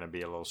guess we're going to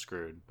be a little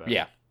screwed. But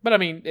yeah, but I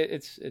mean,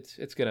 it's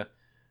gonna.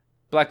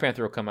 Black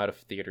Panther will come out of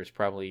theaters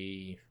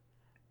probably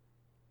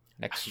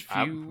next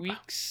few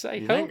weeks. I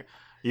hope. Think,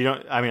 you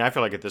don't. I mean, I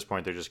feel like at this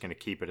point they're just going to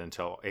keep it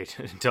until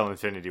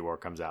Infinity War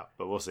comes out.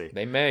 But we'll see.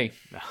 They may.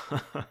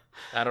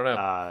 I don't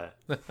know.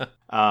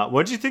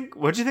 What'd you think?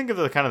 What'd you think of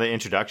the kind of the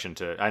introduction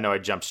to? I know I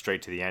jumped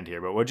straight to the end here,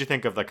 but what'd you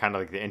think of the kind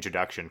of like the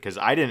introduction? Because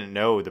I didn't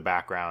know the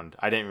background.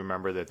 I didn't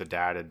remember that the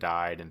dad had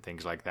died and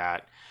things like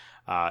that.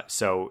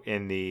 So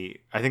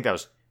I think that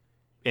was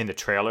in the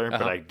trailer,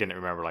 but I didn't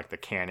remember like the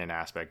canon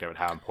aspect of it,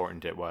 how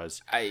important it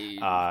was.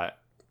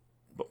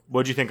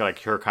 What'd you think of like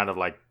her kind of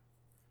like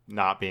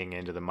not being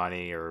into the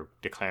money or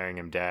declaring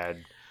him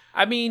dead?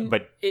 I mean,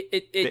 but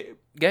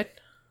get.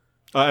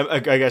 I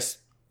guess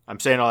I'm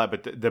saying all that,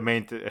 but the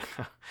main,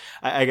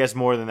 I guess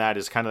more than that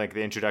is kind of like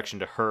the introduction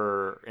to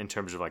her in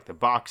terms of like the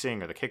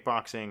boxing or the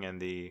kickboxing and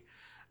the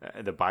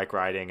bike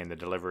riding and the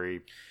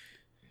delivery,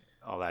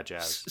 all that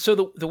jazz.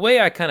 So the way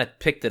I kind of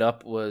picked it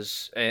up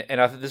was,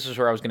 and this is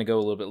where I was going to go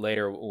a little bit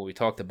later when we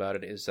talked about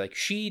it, is like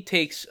she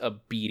takes a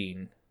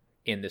beating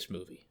in this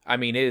movie. I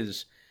mean, it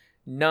is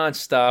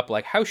nonstop.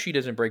 Like how she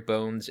doesn't break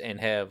bones and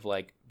have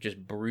like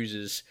just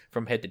bruises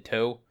from head to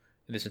toe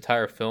in this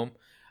entire film.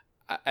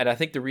 And I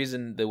think the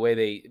reason the way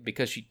the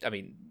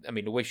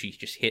way she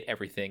just hit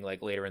everything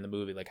like later in the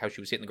movie, like how she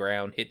was hitting the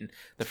ground, hitting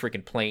the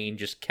freaking plane,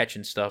 just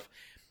catching stuff.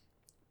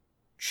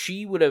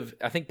 She would have,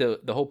 I think the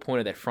whole point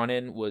of that front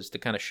end was to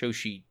kind of show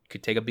she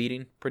could take a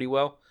beating pretty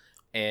well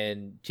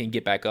and can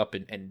get back up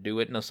and do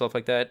it and stuff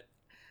like that.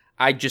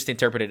 I just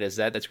interpreted it as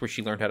that. That's where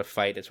she learned how to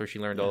fight. That's where she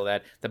learned all of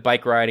that. The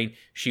bike riding,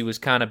 she was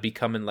kind of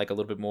becoming like a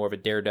little bit more of a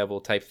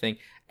daredevil type thing.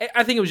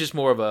 I think it was just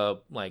more of a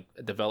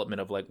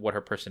development of like what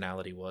her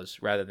personality was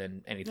rather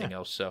than anything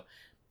else. So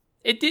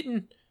it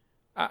didn't,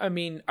 I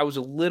mean, I was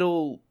a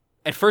little,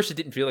 at first it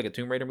didn't feel like a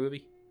Tomb Raider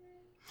movie.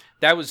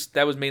 That was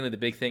mainly the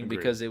big thing. Agreed.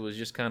 Because it was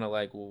just kind of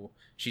like, well,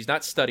 she's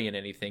not studying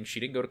anything. She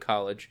didn't go to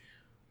college.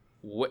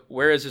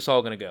 Where is this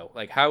all going to go?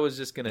 Like, how is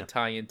this going to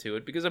tie into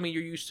it? Because, I mean,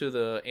 you're used to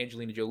the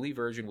Angelina Jolie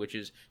version, which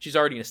is she's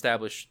already an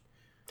established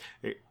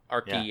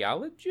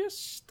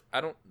archaeologist.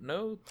 I don't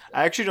know.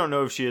 I actually don't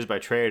know if she is by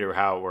trade or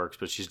how it works,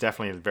 but she's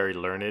definitely very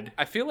learned.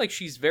 I feel like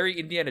she's very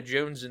Indiana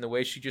Jones in the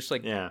way she just,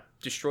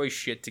 destroys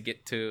shit to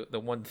get to the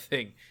one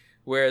thing.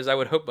 Whereas I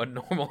would hope a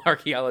normal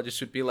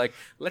archaeologist would be like,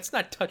 let's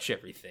not touch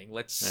everything.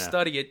 Let's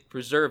study it,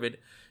 preserve it.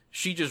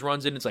 She just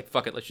runs in and it's like,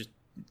 fuck it, let's just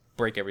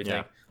break everything.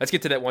 Yeah. Let's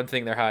get to that one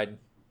thing they're hiding.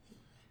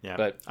 Yeah,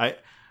 but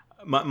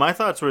my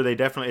thoughts were they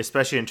definitely,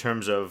 especially in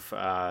terms of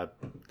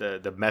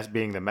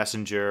being the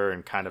messenger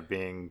and kind of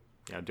being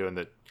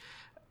doing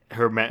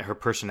her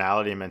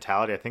personality and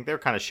mentality. I think they're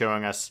kind of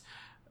showing us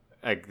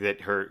like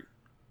that her.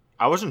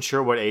 I wasn't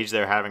sure what age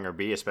they're having her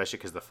be, especially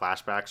because the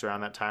flashbacks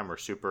around that time were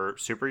super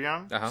super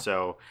young.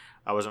 So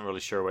I wasn't really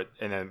sure what.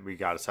 And then we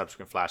got a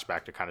subsequent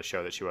flashback to kind of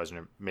show that she was in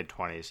her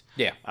mid-20s.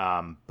 Yeah.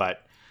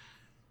 But.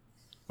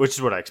 Which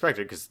is what I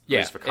expected because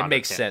it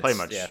makes sense. Play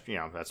much,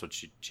 that's what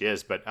she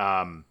is. But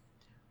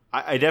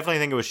I definitely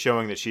think it was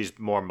showing that she's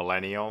more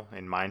millennial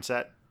in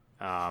mindset,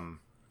 kind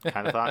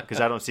of thought. Because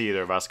I don't see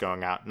either of us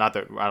going out. Not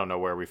that I don't know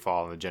where we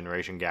fall in the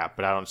generation gap,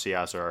 but I don't see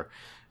us or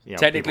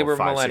technically we're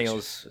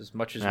millennials as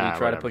much as we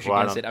try to push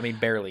against it. I mean,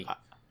 barely.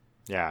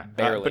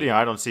 Barely. But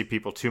I don't see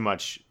people too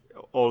much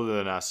older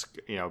than us.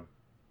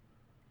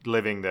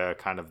 Living the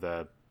kind of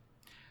the.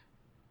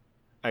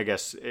 I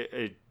guess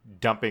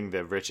dumping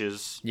the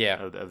riches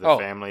of the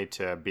family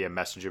to be a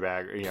messenger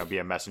bag, be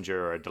a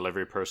messenger or a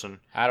delivery person.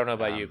 I don't know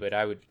about you, but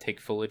I would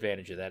take full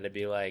advantage of that. I'd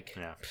be like,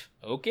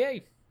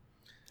 okay.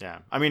 Yeah.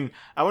 I mean,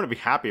 I wouldn't be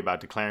happy about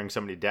declaring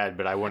somebody dead,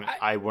 but I wouldn't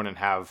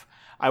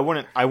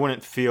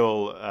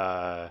feel,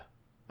 I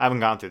haven't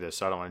gone through this,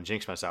 so I don't want to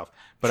jinx myself,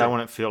 but sure. I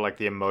wouldn't feel like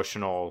the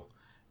emotional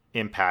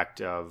impact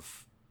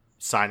of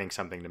signing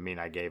something to mean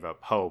I gave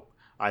up hope.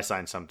 I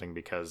signed something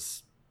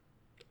because,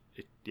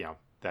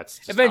 that's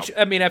just eventually.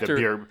 I mean, after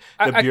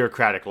the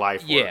bureaucratic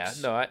life works. Yeah,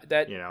 no,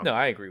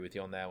 I agree with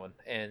you on that one.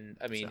 And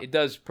I mean, it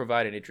does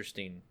provide an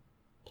interesting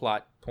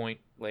plot point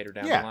later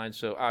down the line.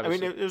 So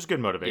obviously, I mean, it was good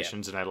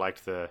motivations, and I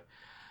liked the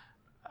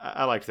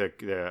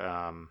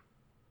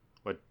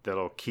what the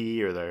little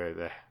key or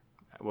the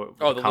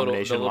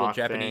combination the little lock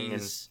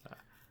Japanese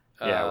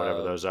thing, and,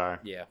 whatever those are.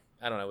 Yeah,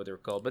 I don't know what they were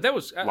called, but that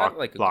was I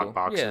like lock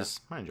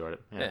boxes. Yeah. I enjoyed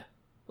it. Yeah,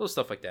 little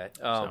stuff like that.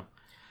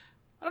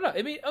 I don't know.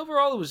 I mean,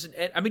 overall, it was an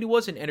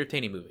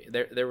entertaining movie.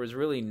 There was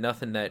really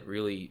nothing that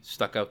really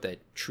stuck out that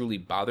truly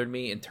bothered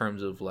me in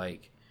terms of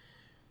like.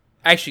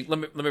 Actually, let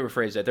me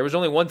rephrase that. There was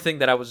only one thing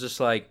that I was just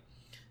like,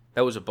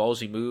 that was a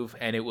ballsy move,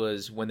 and it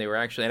was when they were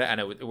actually. And I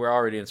know we're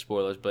already in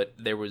spoilers, but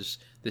there was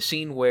the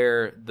scene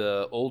where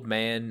the old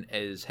man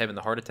is having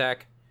the heart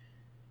attack,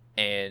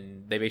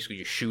 and they basically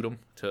just shoot him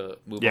to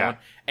move on.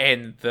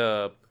 And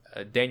the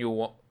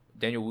Daniel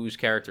Wu's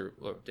character,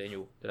 or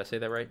Daniel, did I say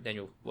that right?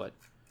 Daniel what?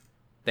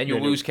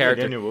 Daniel Wu's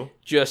character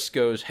just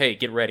goes, "Hey,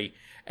 get ready,"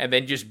 and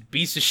then just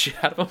beats the shit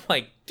out of him.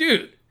 Like,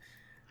 dude,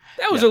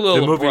 That was Yeah. a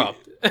little The movie-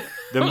 abrupt.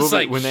 The I was movie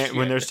like, when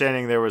they're shit.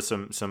 standing there with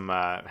some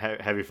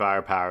heavy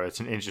firepower, it's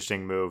an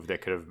interesting move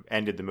that could have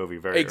ended the movie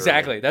very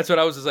Exactly. early. That's what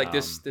I was just like.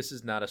 This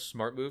is not a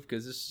smart move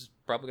because this is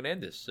probably gonna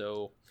end this.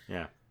 So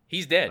Yeah,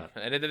 he's dead,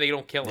 and then they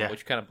don't kill him, Yeah.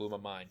 which kind of blew my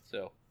mind.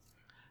 So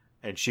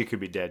and she could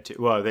be dead too.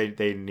 Well,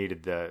 they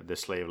needed the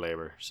slave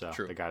labor, so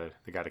True. they got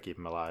to keep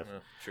him alive.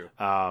 true.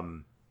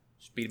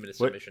 Speed him into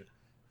what- submission.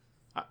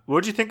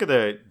 What did you think of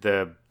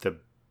the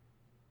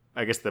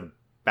I guess the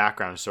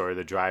background story,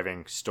 the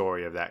driving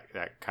story of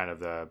that kind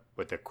of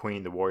with the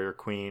queen, the warrior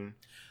queen,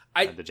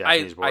 the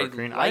Japanese warrior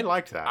queen? I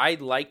liked that. I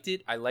liked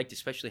it. I liked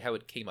especially how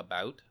it came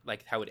about,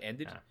 like how it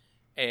ended.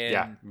 Yeah.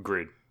 And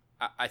Agreed.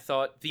 I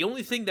thought the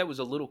only thing that was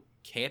a little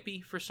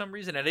campy for some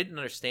reason, I didn't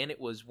understand it,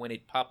 was when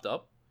it popped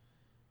up,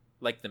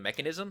 like the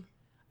mechanism.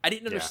 I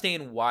didn't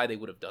understand why they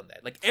would have done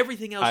that. Like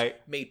everything else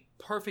made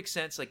perfect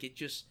sense. Like it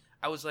just,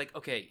 I was like,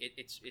 okay,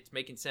 it's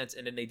making sense.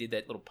 And then they did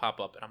that little pop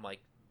up, and I'm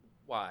like,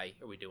 why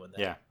are we doing that?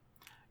 Yeah.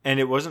 And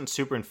it wasn't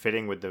super in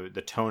fitting with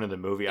the tone of the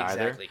movie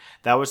Exactly. either.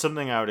 That was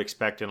something I would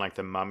expect in like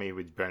The Mummy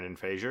with Brendan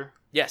Fraser,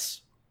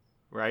 Yes.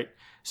 right?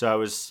 So I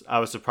was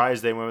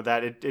surprised they went with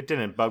that. It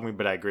didn't bug me,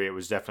 but I agree. It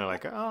was definitely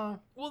like, oh,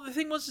 Well, the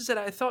thing was is that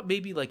I thought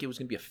maybe like it was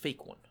gonna be a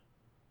fake one.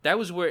 That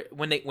was where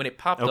when it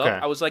popped Okay.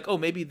 up, I was like, oh,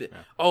 maybe they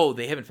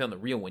haven't found the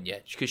real one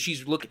yet, because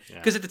she's looking,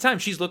 because at the time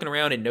she's looking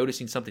around and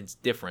noticing something's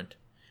different,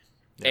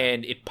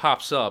 and it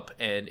pops up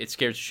and it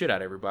scares the shit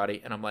out of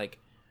everybody, and I'm like,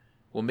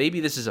 well, maybe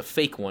this is a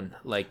fake one,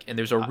 like, and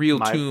there's a real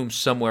tomb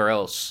somewhere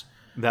else.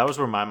 that was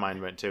where my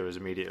mind went to. Is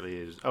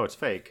immediately it's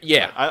fake.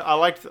 Yeah. I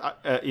liked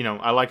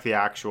I liked the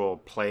actual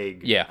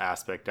plague Yeah.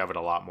 aspect of it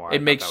a lot more. I It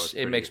thought makes that was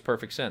it makes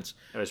perfect sense.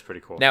 It was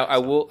pretty cool. Now I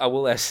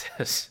will ask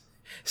this.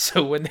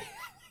 So when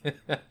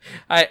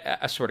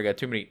I swear to God,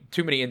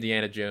 too many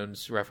Indiana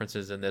Jones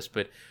references in this,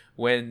 but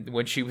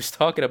when she was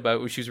talking about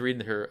when she was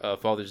reading her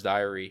father's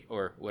diary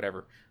or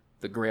whatever,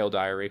 the Grail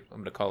diary, I'm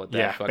gonna call it that.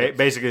 yeah, Fuck it.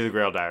 basically the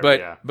Grail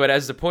Diary. But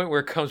as the point where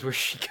it comes where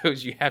she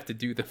goes, you have to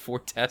do the 4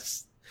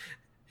 tests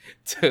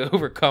to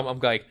overcome. I'm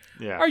like,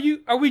 Yeah.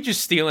 Are we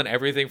just stealing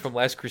everything from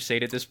Last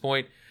Crusade at this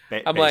point?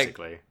 I'm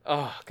basically. like,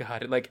 oh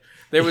God! Like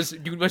there was,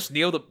 you must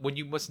kneel what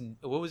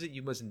was it?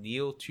 You must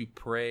kneel to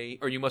pray,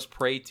 or you must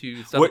pray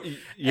to something. What,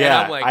 yeah, And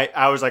I'm like,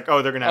 I was like,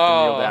 oh, they're gonna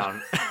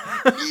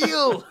have to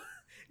kneel down.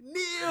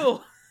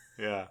 kneel.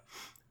 Yeah,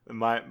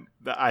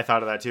 I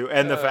thought of that too,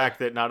 and the fact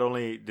that not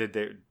only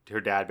did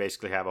her dad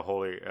basically have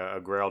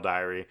a Grail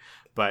diary,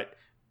 but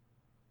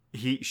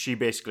she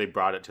basically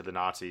brought it to the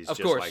Nazis, Of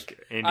just course. like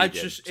Indy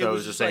did. So it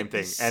was the just same like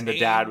thing, the and the same-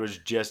 dad was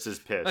just as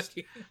pissed.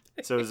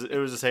 So it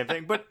was the same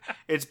thing, but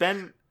it's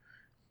been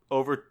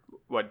over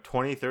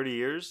 20, 30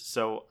 years,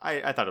 so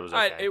I thought it was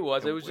okay.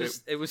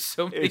 It was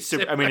so many. It's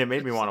super, I mean, it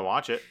made me want to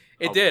watch it.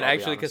 It did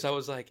actually, because I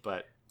was like,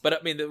 but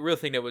I mean, the real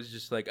thing that was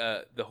just like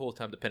the whole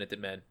time the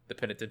penitent,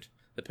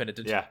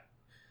 yeah,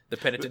 the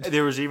penitent.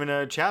 there was even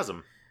a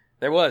chasm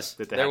There was.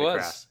 that they There had to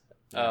was. cross.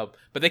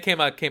 But they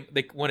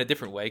they went a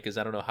different way, because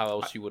I don't know how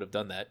else you would have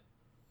done that.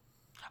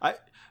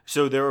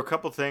 So there were a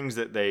couple things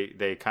that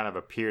they kind of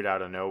appeared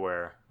out of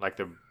nowhere, like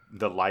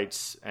the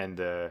lights and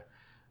the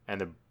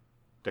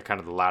kind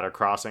of the ladder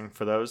crossing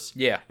for those.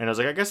 Yeah. And I was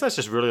like, I guess that's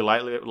just really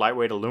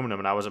lightweight aluminum,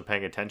 and I wasn't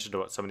paying attention to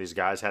what some of these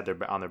guys had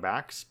on their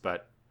backs,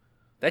 but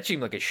That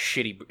seemed like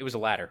it was a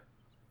ladder.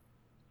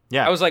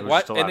 yeah, I was like, it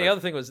what? just a And the ladder.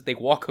 other thing was they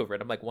walk over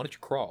it. I'm like, why don't you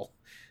crawl?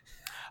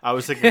 I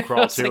was thinking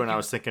crawl too, thinking, and I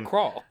was thinking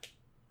crawl.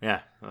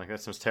 yeah, like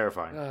that sounds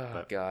terrifying. Oh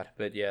but God,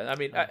 but yeah, I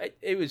mean,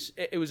 it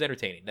was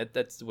entertaining.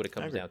 That's what it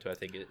comes down to. I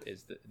think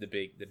is the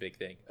big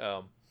thing.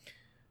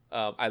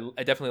 I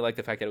definitely like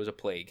the fact that it was a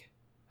plague.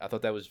 I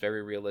thought that was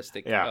very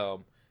realistic. Yeah.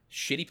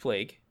 Shitty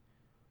plague.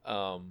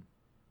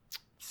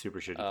 super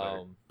shitty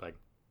player. Like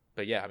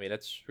But yeah, I mean,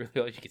 that's really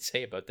all you could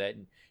say about that.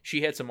 And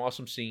she had some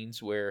awesome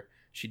scenes where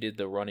she did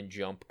the run and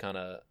jump kind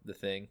of the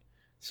thing.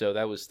 So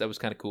that was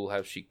kind of cool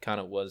how she kind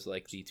of was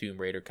like the Tomb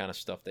Raider kind of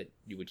stuff that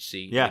you would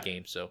see in the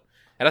game. So,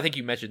 and I think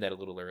you mentioned that a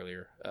little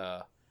earlier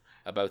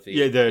about the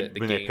when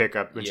game. they pick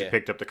up she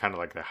picked up the kind of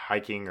like the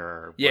hiking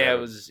or Yeah, it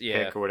whatever, was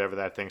pick or whatever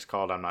that thing's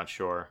called. I'm not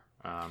sure.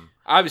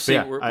 Obviously,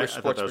 but yeah, we're I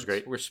sportsmen. thought that was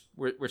great.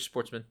 We're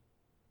sportsmen.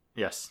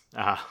 Yes,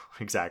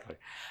 exactly.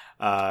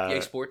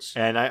 Yay, sports.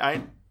 And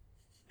I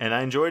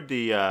enjoyed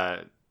the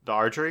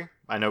archery.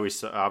 I know we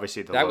saw,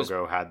 obviously the That was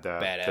logo had the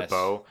badass.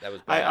 bow. That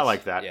was I badass.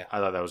 like that. Yeah. I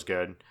thought that was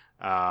good.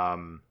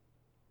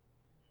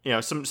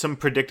 Some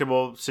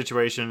predictable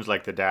situations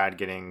like the dad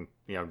getting,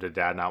 the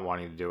dad not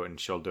wanting to do it and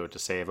she'll do it to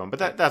save him.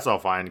 But that's all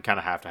fine. You kind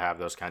of have to have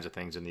those kinds of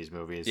things in these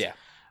movies. Yeah.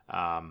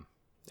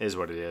 Is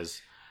what it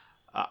is.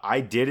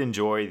 I did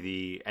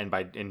enjoy and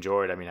by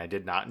enjoyed, I mean I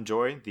did not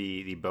enjoy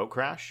the boat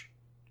crash.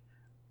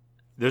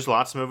 There's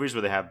lots of movies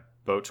where they have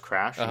boats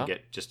crash and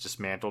get just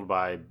dismantled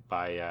by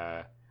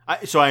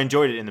so I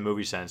enjoyed it in the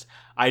movie sense.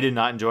 I did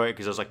not enjoy it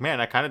because I was like,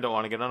 man, I kind of don't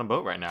want to get on a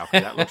boat right now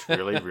because that looks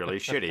really, really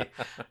shitty.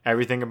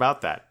 Everything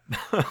about that.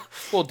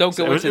 Well, don't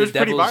go It was into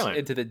pretty the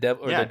violent.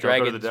 devil or yeah, the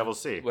dragon, don't go to the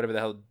Devil's Sea. whatever the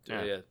hell.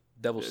 Yeah.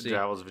 Devil's Sea.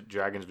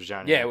 Dragon's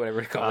Vagina. Yeah,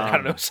 whatever they call it. I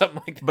don't know,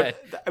 something like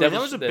that. But that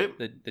was a bit.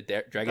 The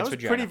Dragon's That was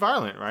Vagina. pretty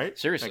violent, right?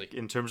 Seriously. Like,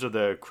 in terms of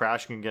the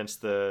crashing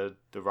against the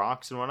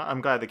rocks and whatnot.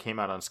 I'm glad they came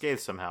out unscathed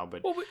somehow.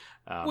 But Well,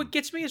 what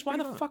gets me is why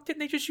the fuck didn't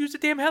they just use the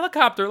damn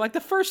helicopter like the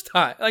first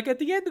time, like at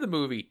the end of the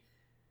movie?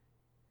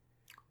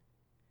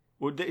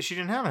 well, she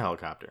didn't have a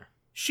helicopter.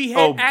 She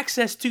had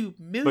access to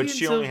millions But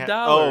she only of had.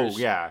 dollars. Oh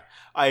yeah,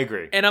 I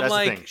agree. And I'm That's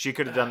like, the thing. She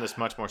could have done this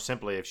much more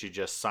simply if she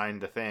just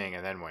signed the thing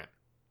and then went.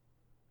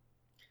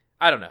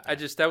 I don't know.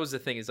 That was the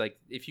thing, is like,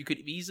 if you could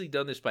have easily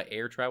done this by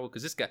air travel,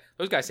 because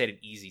those guys had an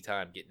easy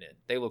time getting in.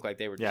 They look like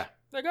they were just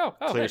like, oh,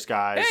 clear hey,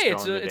 skies. Hey,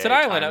 it's an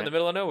island out in the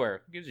middle of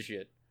nowhere. Who gives a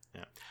shit?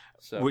 Yeah.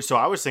 So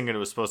I was thinking it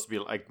was supposed to be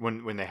like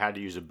when they had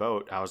to use a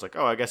boat. I was like,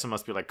 oh, I guess it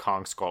must be like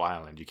Kong Skull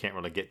Island. You can't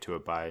really get to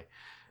it by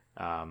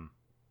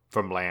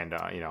from land,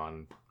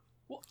 on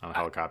a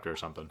helicopter or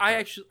something. I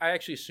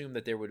actually assumed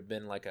that there would have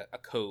been like a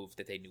cove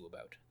that they knew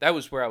about. That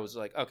was where I was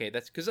like, okay,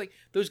 that's because like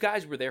those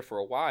guys were there for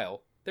a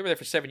while. They were there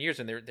for 7 years,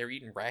 and they're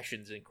eating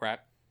rations and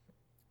crap.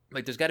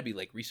 Like, there's got to be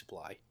like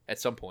resupply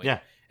at some point. Yeah.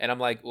 And I'm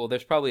like, well,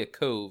 there's probably a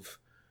cove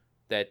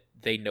that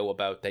they know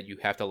about that you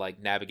have to like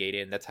navigate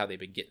in. That's how they've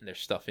been getting their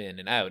stuff in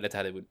and out. That's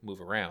how they would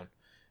move around.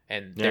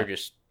 And they're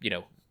just,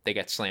 they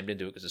got slammed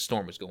into it because the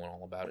storm was going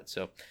all about it.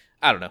 So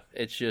I don't know.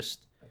 It's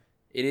just,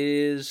 it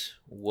is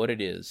what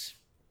it is.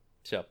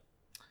 So,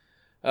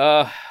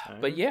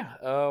 but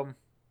yeah,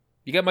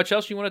 you got much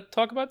else you want to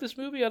talk about this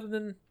movie other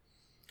than?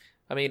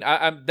 I mean,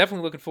 I'm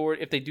definitely looking forward.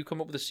 If they do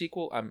come up with a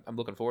sequel, I'm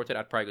looking forward to it.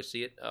 I'd probably go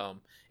see it.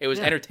 It was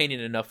entertaining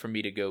enough for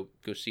me to go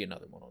see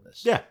another one on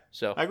this. Yeah,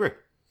 so I agree,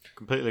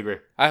 completely agree.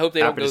 I hope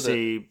they Happy don't go to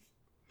see.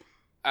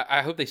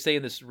 I hope they stay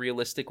in this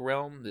realistic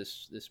realm,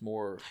 this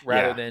more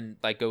rather than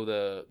like go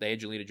the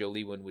Angelina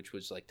Jolie one, which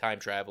was like time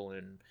travel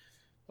and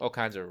all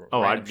kinds of.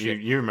 Oh,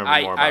 you remember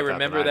more about I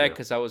remember that than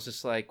because I was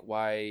just like,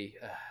 why,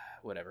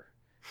 whatever,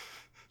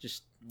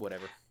 just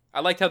whatever. I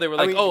liked how they were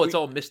like, it's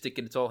all mystic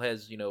and it all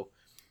has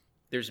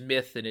there's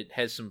myth and it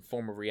has some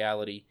form of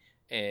reality,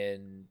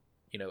 and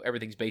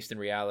everything's based in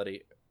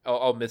reality.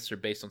 All myths are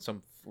based on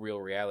some real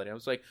reality. I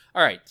was like,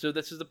 all right, so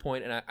this is the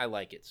point, and I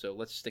like it. So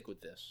let's stick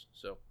with this.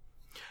 So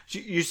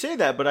you say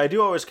that, but I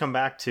do always come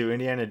back to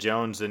Indiana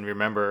Jones and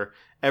remember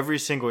every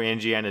single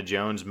Indiana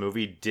Jones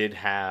movie did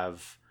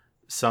have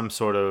some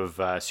sort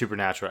of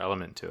supernatural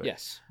element to it.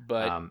 Yes,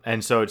 but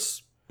and so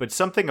but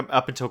something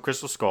up until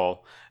Crystal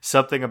Skull,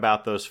 something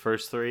about those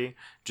first three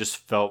just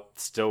felt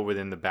still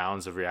within the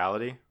bounds of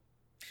reality.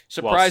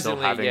 Surprisingly,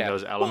 while still having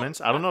those elements.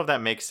 Well, I don't know if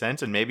that makes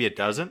sense, and maybe it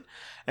doesn't.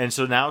 And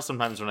so now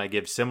sometimes when I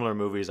give similar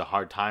movies a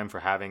hard time for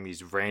having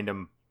these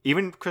random,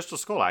 even Crystal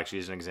Skull actually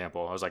is an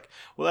example. I was like,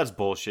 well, that's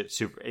bullshit.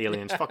 Super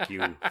aliens. Fuck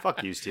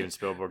you, Steven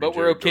Spielberg. But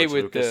we're okay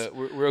with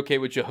we're okay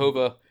with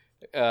Jehovah,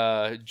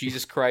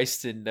 Jesus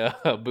Christ, and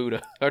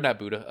Buddha, or not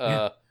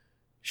Buddha.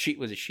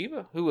 Was it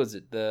Shiva? Who was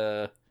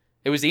it?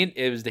 It was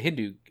the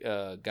Hindu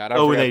god.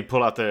 When they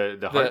pull out the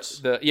hearts.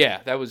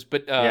 That was.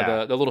 But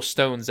the little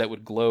stones that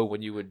would glow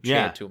when you would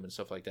chant to them and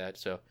stuff like that.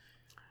 So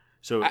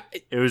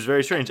it was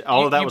very strange.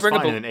 All of that was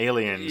fine, and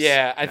aliens.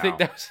 Yeah, I think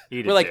that was.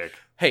 We're like, dick.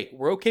 Hey,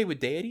 we're okay with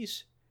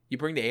deities. You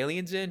bring the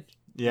aliens in.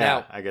 Yeah,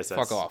 now, I guess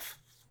fuck off.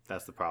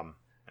 That's the problem.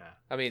 Yeah.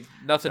 I mean,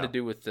 nothing to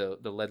do with the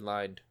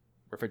lead-lined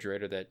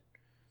refrigerator that.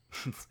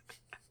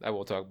 I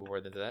won't talk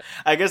more than that.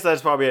 I guess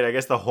that's probably it. I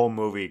guess the whole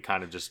movie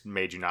kind of just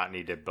made you not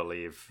need to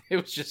believe. It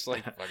was just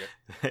like, fuck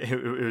it.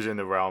 It was in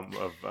the realm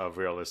of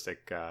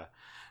realistic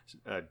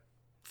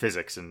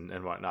physics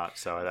and whatnot.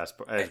 So that's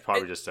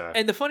probably just a.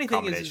 And the funny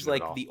thing is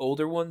like the the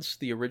older ones,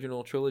 the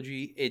original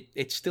trilogy,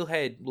 it still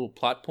had little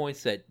plot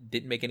points that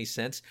didn't make any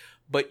sense,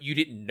 but you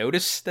didn't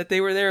notice that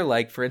they were there.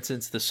 Like, for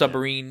instance, the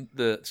submarine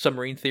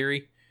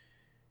theory.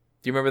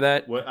 Do you remember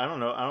that? What I don't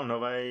know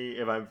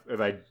if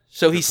I.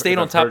 So he stayed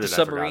on top of the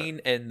submarine,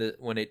 and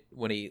when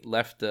he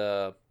left,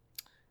 I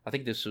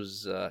think this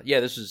was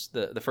this was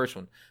the first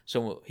one.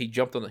 So he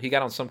got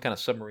on some kind of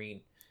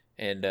submarine,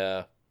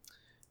 and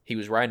he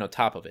was riding on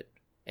top of it,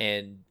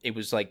 and it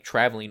was like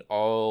traveling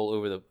all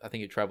over I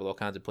think it traveled all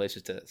kinds of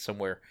places to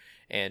somewhere,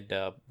 and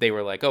they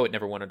were like, oh, it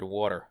never went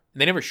underwater. And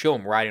they never show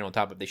him riding on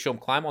top of it. They show him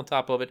climb on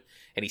top of it,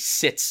 and he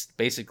sits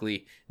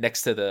basically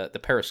next to the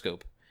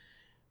periscope.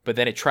 But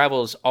then it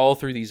travels all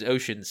through these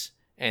oceans,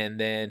 and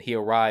then he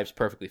arrives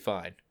perfectly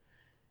fine.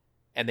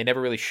 And they never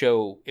really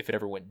show if it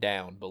ever went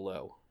down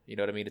below. You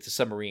know what I mean? It's a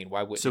submarine.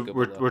 Why wouldn't it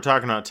go below? We're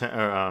talking about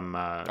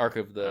Ark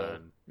of the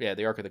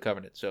the Ark of the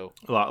Covenant. So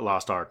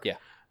Lost Ark. Yeah.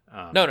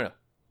 No,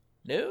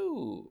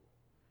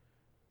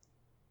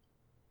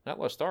 not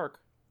Lost Ark.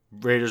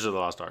 Raiders of the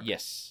Lost Ark.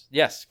 Yes.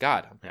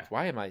 God. Yeah.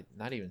 Why am I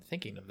not even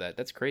thinking of that?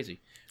 That's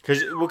crazy.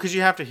 Because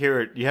you have to hear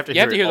it. You have to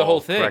hear the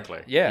whole thing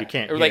correctly. Yeah. You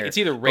can't. Or like it's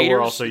either Raiders. But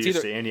we're also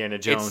used to Indiana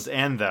Jones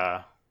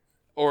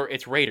or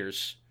it's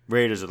Raiders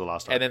of the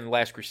Lost Ark, and then The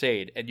Last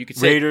Crusade, and you could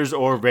say Raiders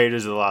or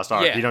Raiders of the Lost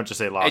Ark. Yeah. You don't just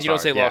say Lost Ark. And you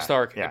don't say Lost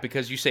Ark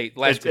because you say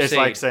Last Crusade. It's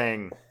like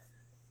saying.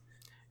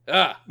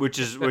 Which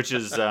is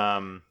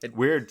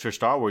weird for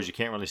Star Wars. You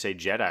can't really say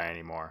Jedi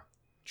anymore.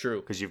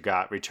 True. Because you've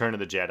got Return of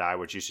the Jedi,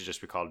 which used to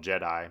just be called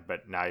Jedi,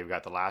 but now you've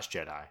got The Last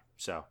Jedi.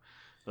 So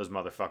Those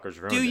motherfuckers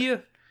ruined Do it.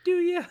 you? Do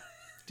you?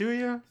 Do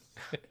you?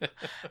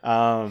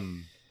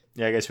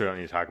 Yeah, I guess we don't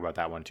need to talk about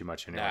that one too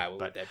much anyway. Nah, what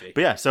would that be?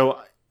 But yeah, so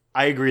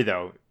I agree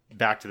though.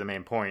 Back to the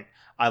main point,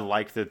 I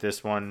like that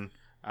this one,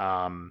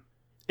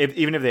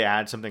 even if they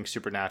add something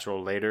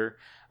supernatural later,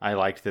 I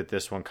liked that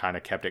this one kind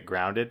of kept it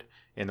grounded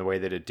in the way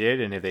that it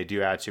did. And if they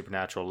do add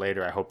supernatural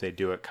later, I hope they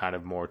do it kind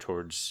of more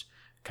towards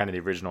kind of the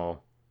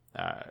original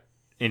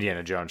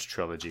Indiana Jones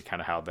trilogy,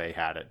 kind of how they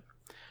had it.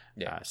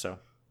 Yeah. So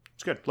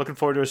it's good. Looking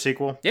forward to a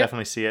sequel. Yeah.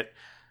 Definitely see it.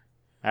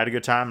 I had a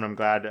good time, and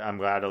I'm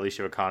glad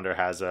Alicia Vikander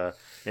has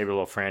maybe a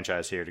little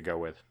franchise here to go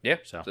with. Yeah,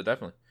 So so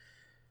definitely.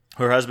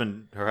 her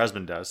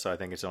husband does, so I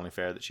think it's only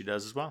fair that she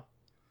does as well.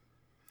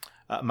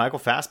 Michael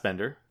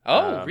Fassbender.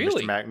 Oh,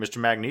 really? Mr.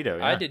 Magneto.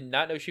 Yeah. I did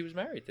not know she was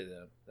married to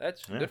them.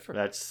 That's Yeah, good for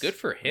that's good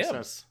for him.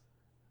 that's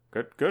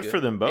good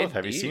for them both.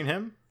 Have you Indeed. seen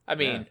him? I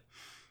mean, Yeah.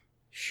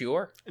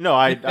 sure. No,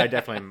 I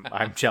definitely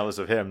I'm jealous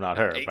of him, not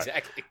her.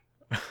 Exactly.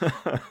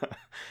 But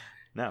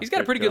no, He's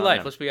got a pretty good on life.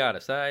 him. Let's be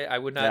honest. I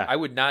would not. Yeah. I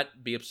would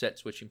not be upset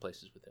switching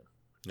places with him.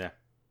 Yeah.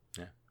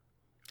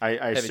 I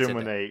Having assume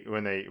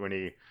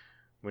said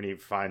when he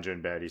finds her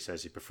in bed, he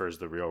says he prefers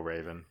the real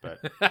Raven, but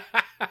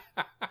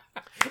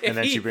If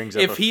then he, she brings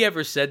up if a- he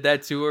ever said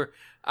that to her,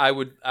 I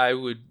would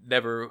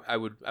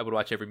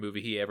watch every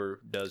movie he ever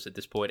does at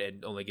this point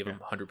and only give him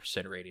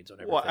 100% ratings on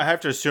everything. well, I have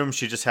to assume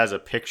she just has a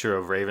picture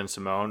of Raven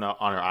Simone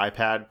on her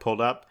iPad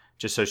pulled up,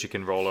 just so she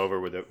can roll over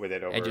with it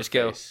over and her just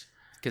go, face.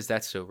 because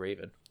that's so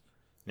Raven.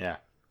 Yeah,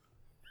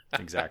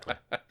 exactly.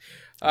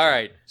 All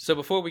right. So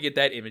before we get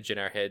that image in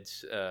our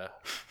heads,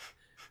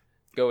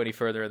 go any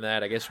further in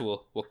that, I guess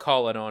we'll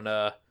call it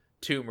on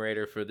Tomb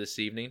Raider for this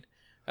evening.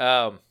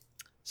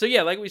 So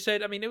yeah, like we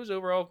said, I mean, it was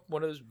overall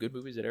one of those good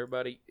movies that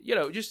everybody,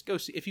 just go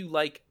see. If you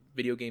like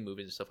video game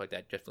movies and stuff like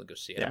that, definitely go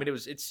see it. Yeah. I mean,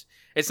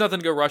 it's nothing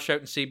to go rush out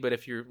and see, but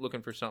if you're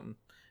looking for something,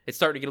 it's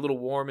starting to get a little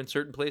warm in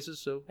certain places.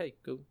 So hey,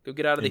 go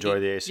get out of the Enjoy heat.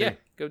 the AC. Yeah,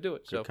 go do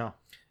it. Good So call.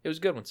 it was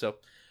a good one. So,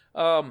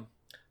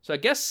 so I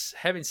guess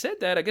having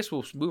said that, I guess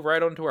we'll move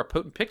right on to our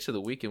potent picks of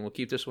the week, and we'll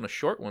keep this one a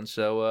short one.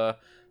 So,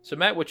 so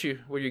Matt, where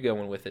you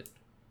going with it?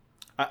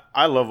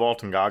 I love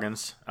Walton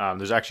Goggins.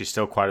 There's actually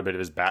still quite a bit of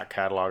his back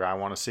catalog I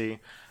want to see,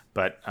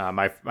 but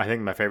I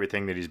think my favorite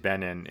thing that he's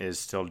been in is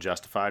still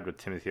Justified with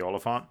Timothy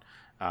Olyphant.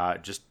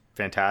 Just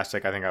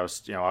fantastic. I think I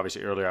was,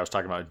 obviously earlier I was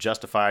talking about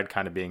Justified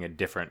kind of being a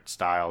different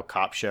style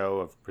cop show,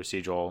 of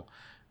procedural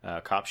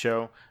cop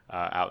show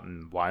out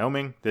in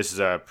Wyoming. This is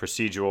a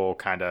procedural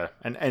kind of,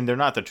 and they're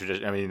not the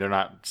tradition. I mean, they're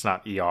not. It's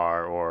not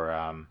ER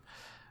or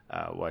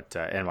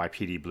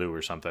NYPD Blue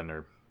or something,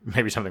 or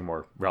maybe something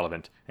more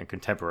relevant and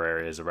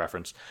contemporary as a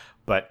reference.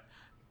 But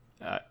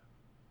I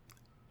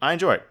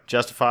enjoy it.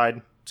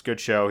 Justified. It's a good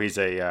show. He's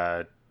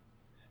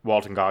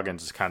Walton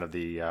Goggins is kind of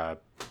the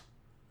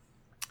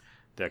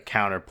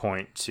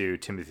counterpoint to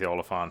Timothy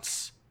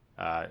Olyphant's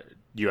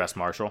U.S.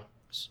 Marshal,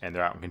 and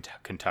they're out in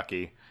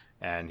Kentucky,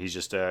 and he's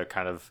just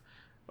kind of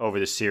over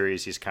the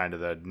series. He's kind of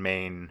the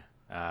main,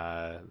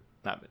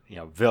 not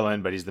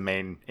villain, but he's the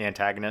main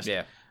antagonist.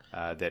 Yeah.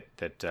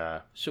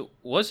 So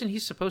wasn't he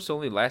supposed to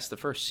only last the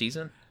first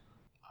season?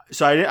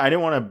 So I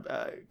didn't want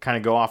to kind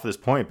of go off of this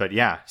point, but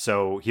yeah.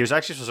 So he was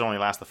actually supposed to only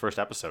last the first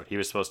episode. He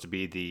was supposed to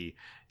be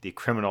the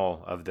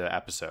criminal of the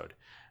episode.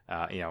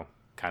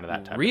 Kind of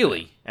that type.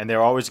 Really? Of thing. And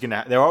they're always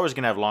gonna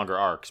have longer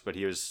arcs. But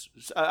he was.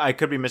 I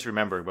could be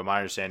misremembering, but my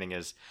understanding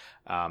is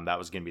that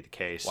was gonna be the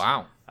case.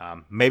 Wow.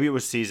 Maybe it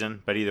was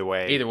season, but either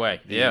way,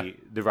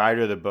 the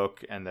writer of the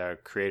book and the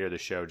creator of the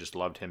show just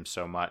loved him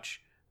so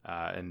much,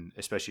 and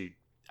especially,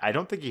 I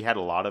don't think he had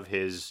a lot of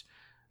his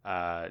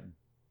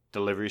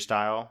delivery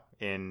style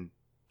in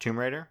Tomb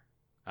Raider,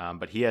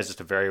 but he has just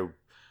a very,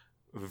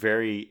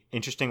 very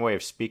interesting way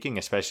of speaking,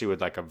 especially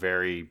with like a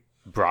very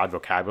broad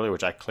vocabulary,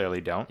 which I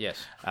clearly don't.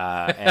 Yes.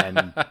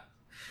 And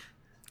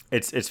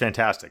it's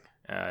fantastic.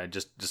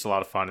 Just a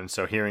lot of fun. And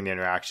so hearing the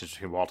interactions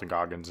between Walton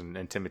Goggins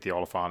and Timothy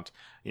Olyphant,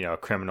 a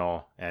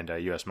criminal and a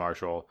U.S.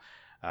 Marshal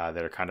that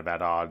are kind of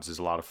at odds, is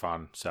a lot of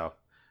fun. So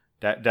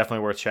definitely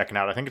worth checking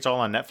out. I think it's all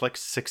on Netflix,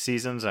 6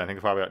 seasons, and I think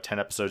it's probably about 10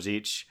 episodes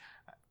each.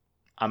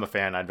 I'm a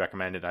fan. I'd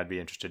recommend it. I'd be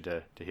interested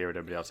to hear what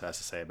everybody else has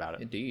to say about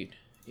it. Indeed.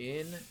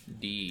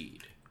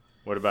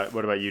 What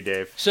about you,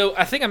 Dave? So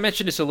I think I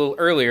mentioned this a little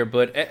earlier,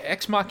 but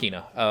Ex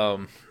Machina,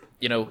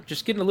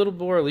 just getting a little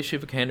more Alicia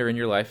Vikander in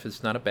your life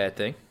is not a bad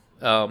thing.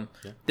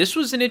 This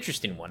was an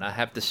interesting one, I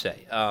have to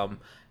say.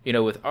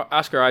 With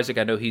Oscar Isaac,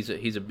 I know he's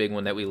a big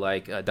one that we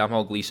like.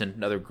 Domhnall Gleeson,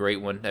 another great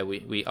one that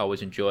we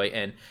always enjoy.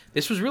 And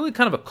this was really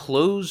kind of a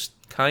closed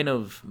kind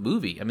of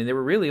movie. I mean, there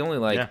were really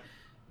only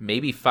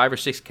maybe 5 or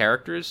 6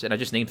 characters, and I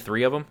just named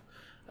 3 of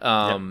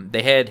them.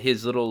 They had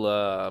his little,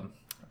 I'm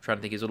trying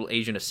to think, his little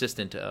Asian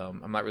assistant.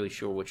 I'm not really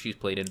sure what she's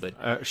played in,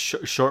 but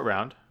Short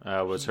Round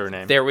was her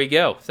name. There we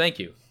go. Thank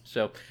you.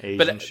 So,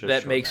 Asian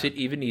that makes it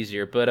even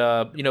easier. But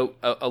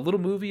a little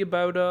movie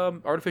about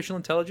artificial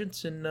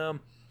intelligence and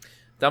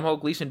Domhnall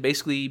Gleeson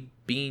basically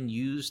being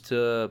used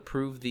to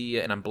prove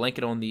and I'm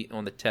blanking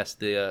on the test,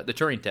 the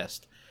Turing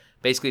test,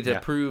 basically to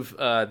prove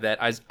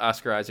that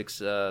Oscar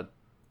Isaac's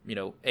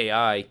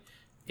AI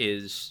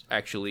is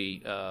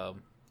actually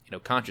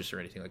conscious or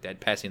anything like that,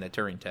 passing that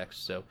Turing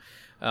test. So,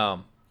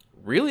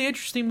 really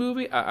interesting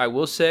movie. I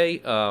will say,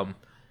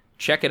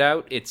 check it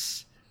out.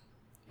 It's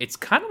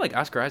kind of like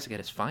Oscar Isaac at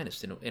his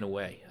finest in a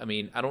way. I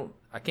mean,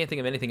 I can't think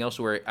of anything else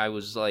where I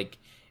was like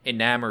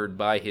enamored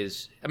by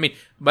his. I mean,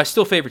 my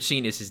still favorite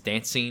scene is his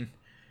dance scene.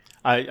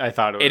 I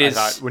thought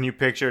when you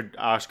pictured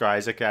Oscar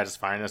Isaac at his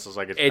finest, I was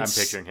like, I'm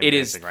picturing him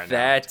dancing right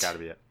now. It's got to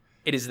be it.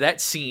 It is that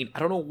scene. I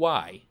don't know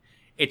why.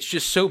 It's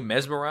just so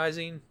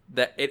mesmerizing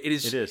that it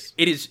is.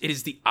 It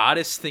is the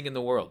oddest thing in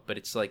the world, but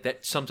it's like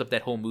that sums up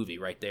that whole movie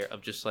right there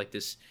of just like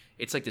this.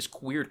 It's like this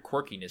weird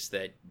quirkiness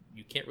that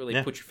you can't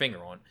really put your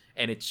finger on,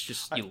 and it's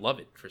just you love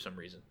it for some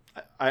reason.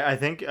 I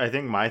think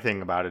my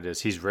thing about it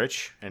is he's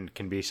rich and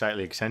can be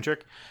slightly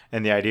eccentric,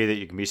 and the idea that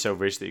you can be so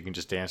rich that you can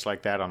just dance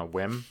like that on a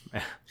whim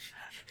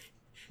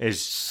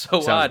is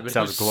odd, but sounds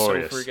it was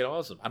glorious. So freaking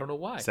awesome. I don't know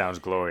why. Sounds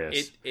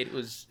glorious. It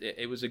was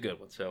a good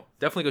one. So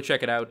definitely go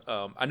check it out.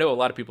 I know a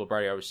lot of people have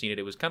probably already seen it.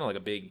 It was kind of like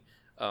a big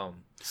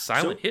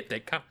silent hit.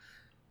 That kind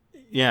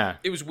of,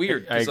 it was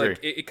weird. I agree. Like,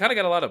 it kind of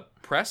got a lot of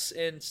press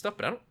and stuff,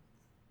 but I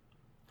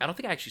don't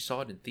think I actually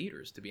saw it in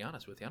theaters, to be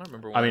honest with you. I don't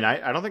remember. I mean,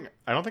 I don't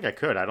think I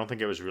could. I don't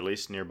think it was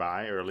released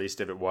nearby, or at least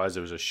if it was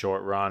a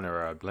short run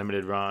or a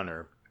limited run.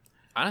 Or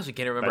I honestly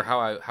can't remember how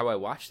I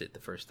watched it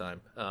the first time.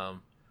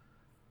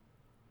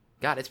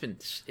 God, it's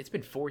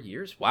been 4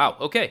 years. Wow.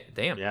 Okay.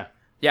 Damn. Yeah.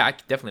 Yeah, I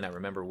definitely not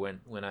remember when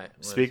I.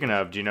 Speaking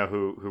of, do you know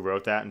who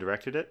wrote that and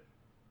directed it?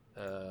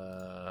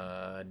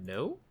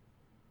 No.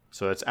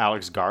 So that's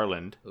Alex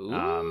Garland.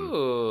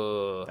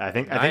 Ooh. I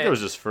think it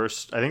was his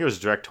first. I think it was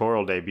his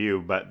directorial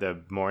debut. But the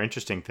more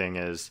interesting thing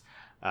is,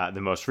 the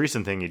most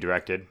recent thing he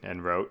directed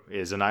and wrote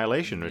is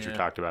Annihilation, which we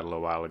talked about a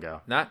little while ago.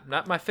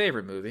 Not my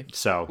favorite movie.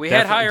 So we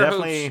had higher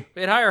hopes. We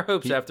had higher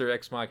hopes after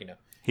Ex Machina.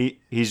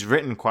 He's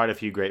written quite a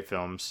few great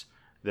films.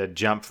 The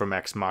jump from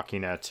Ex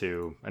Machina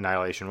to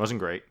Annihilation wasn't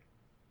great,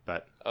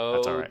 but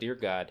that's all right. Oh dear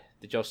God!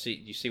 Did you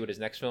see what his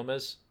next film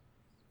is?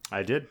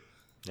 I did.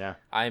 Yeah.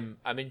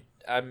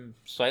 I'm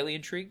slightly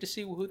intrigued to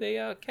see who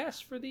they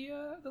cast for the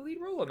lead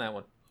role on that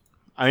one.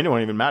 I mean, it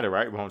won't even matter,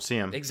 right? We won't see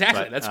him.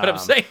 Exactly. But, that's what I'm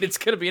saying. It's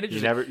going to be an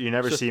interesting. You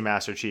never see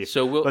Master Chief.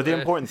 But the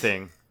important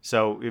thing.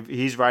 So if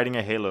he's writing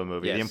a Halo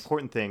movie. Yes. The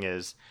important thing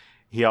is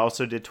he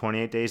also did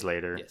 28 Days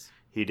Later. Yes.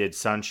 He did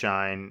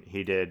Sunshine.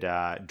 He did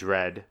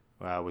Dread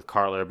with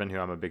Carl Urban, who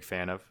I'm a big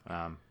fan of.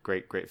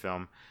 Great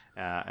film.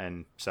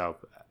 And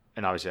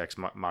obviously Ex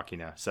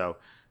Machina. So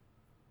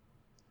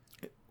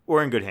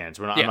we're in good hands.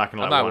 I'm not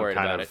going to let one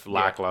kind of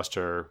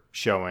lackluster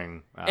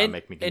showing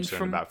make me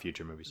concerned about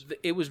future movies.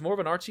 It was more of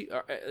an artsy.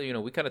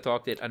 We kind of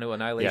talked it. I know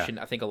Annihilation.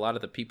 Yeah. I think a lot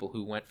of the people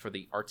who went for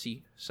the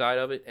artsy side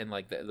of it and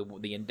like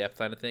the in-depth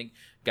kind of thing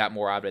got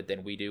more out of it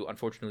than we do.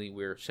 Unfortunately,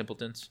 we're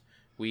simpletons.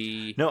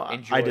 Enjoy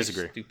I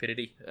disagree.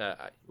 Stupidity.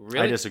 Really?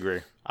 I disagree.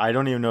 I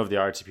don't even know if the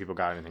artsy people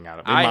got anything out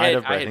of it. I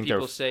had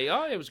people say,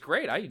 "Oh, it was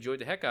great. I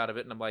enjoyed the heck out of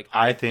it," and I'm like,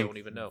 I don't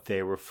even know.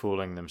 They were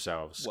fooling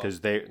themselves because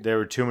there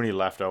were too many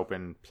left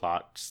open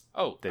plots.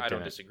 Oh, I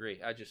don't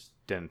disagree. I just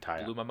didn't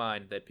tie blew my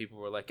mind that people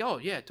were like, "Oh,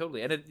 yeah,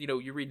 totally." And then,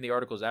 you're reading the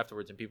articles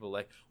afterwards, and people are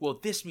like,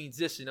 "Well, this means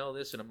this and all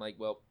this," and I'm like,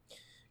 "Well,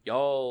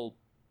 y'all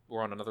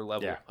were on another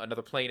level,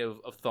 another plane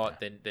of thought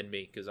than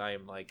me, because I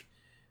am like,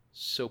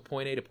 so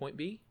point A to point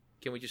B."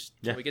 Can we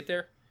get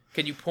there?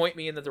 Can you point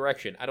me in the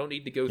direction? I don't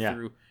need to go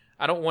through.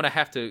 I don't want to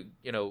have to,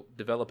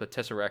 develop a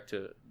Tesseract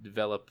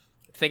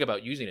think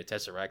about using a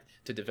Tesseract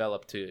to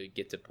develop to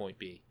get to point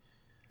B.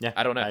 Yeah.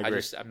 I don't know.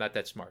 I'm not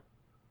that smart.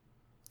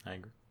 I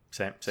agree.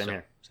 Same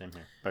here.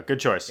 But good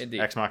choice. Indeed.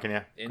 Ex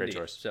Machina. Great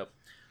choice. So,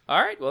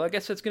 all right. Well, I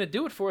guess that's going to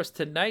do it for us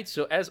tonight.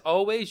 So, as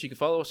always, you can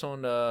follow us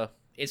on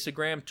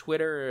Instagram,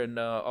 Twitter, and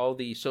all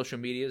the social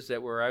medias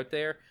that we're out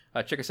there.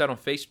 Check us out on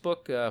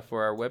Facebook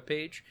for our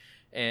webpage.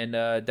 And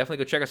definitely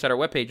go check us out our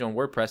webpage on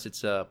WordPress.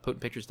 It's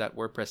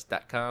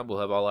potentpictures.wordpress.com. We'll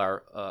have all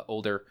our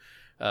older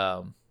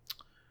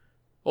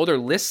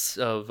lists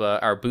of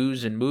our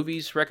booze and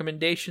movies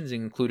recommendations,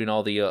 including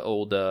all the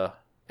old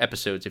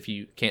episodes if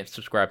you can't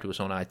subscribe to us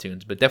on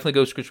iTunes. But definitely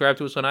go subscribe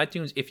to us on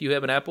iTunes if you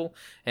have an Apple.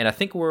 And I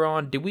think we're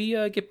on... Did we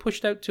get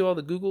pushed out to all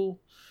the Google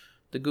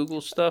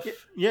stuff?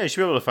 Yeah, you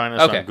should be able to find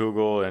us on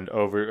Google and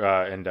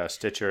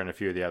Stitcher and a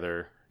few of the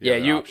other...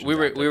 Yeah, we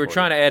were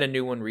trying to add a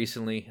new one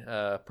recently,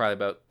 probably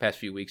about the past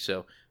few weeks.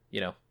 So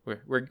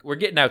we're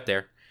getting out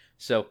there.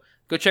 So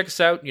go check us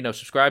out.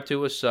 Subscribe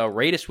to us.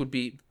 Rate us would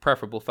be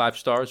preferable. 5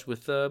 stars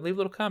with leave a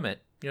little comment.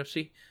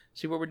 See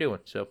what we're doing.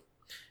 So,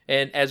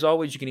 and as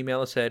always, you can email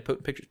us at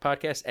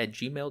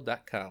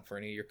potentpicturespodcast@gmail.com for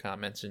any of your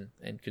comments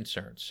and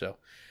concerns. So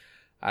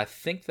I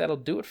think that'll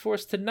do it for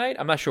us tonight.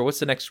 I'm not sure. What's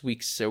the next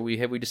week's? Have we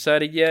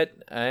decided yet?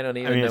 I don't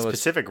even know.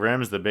 Pacific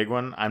Rim's the big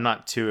one. I'm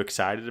not too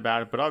excited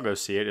about it, but I'll go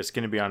see it. It's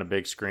going to be on a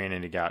big screen,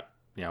 and you got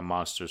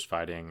monsters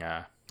fighting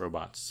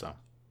robots. So,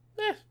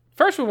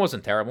 first one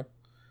wasn't terrible.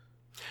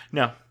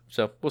 No.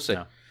 So we'll see.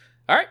 No.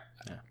 All right.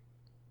 Yeah.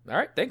 All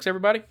right. Thanks,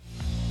 everybody.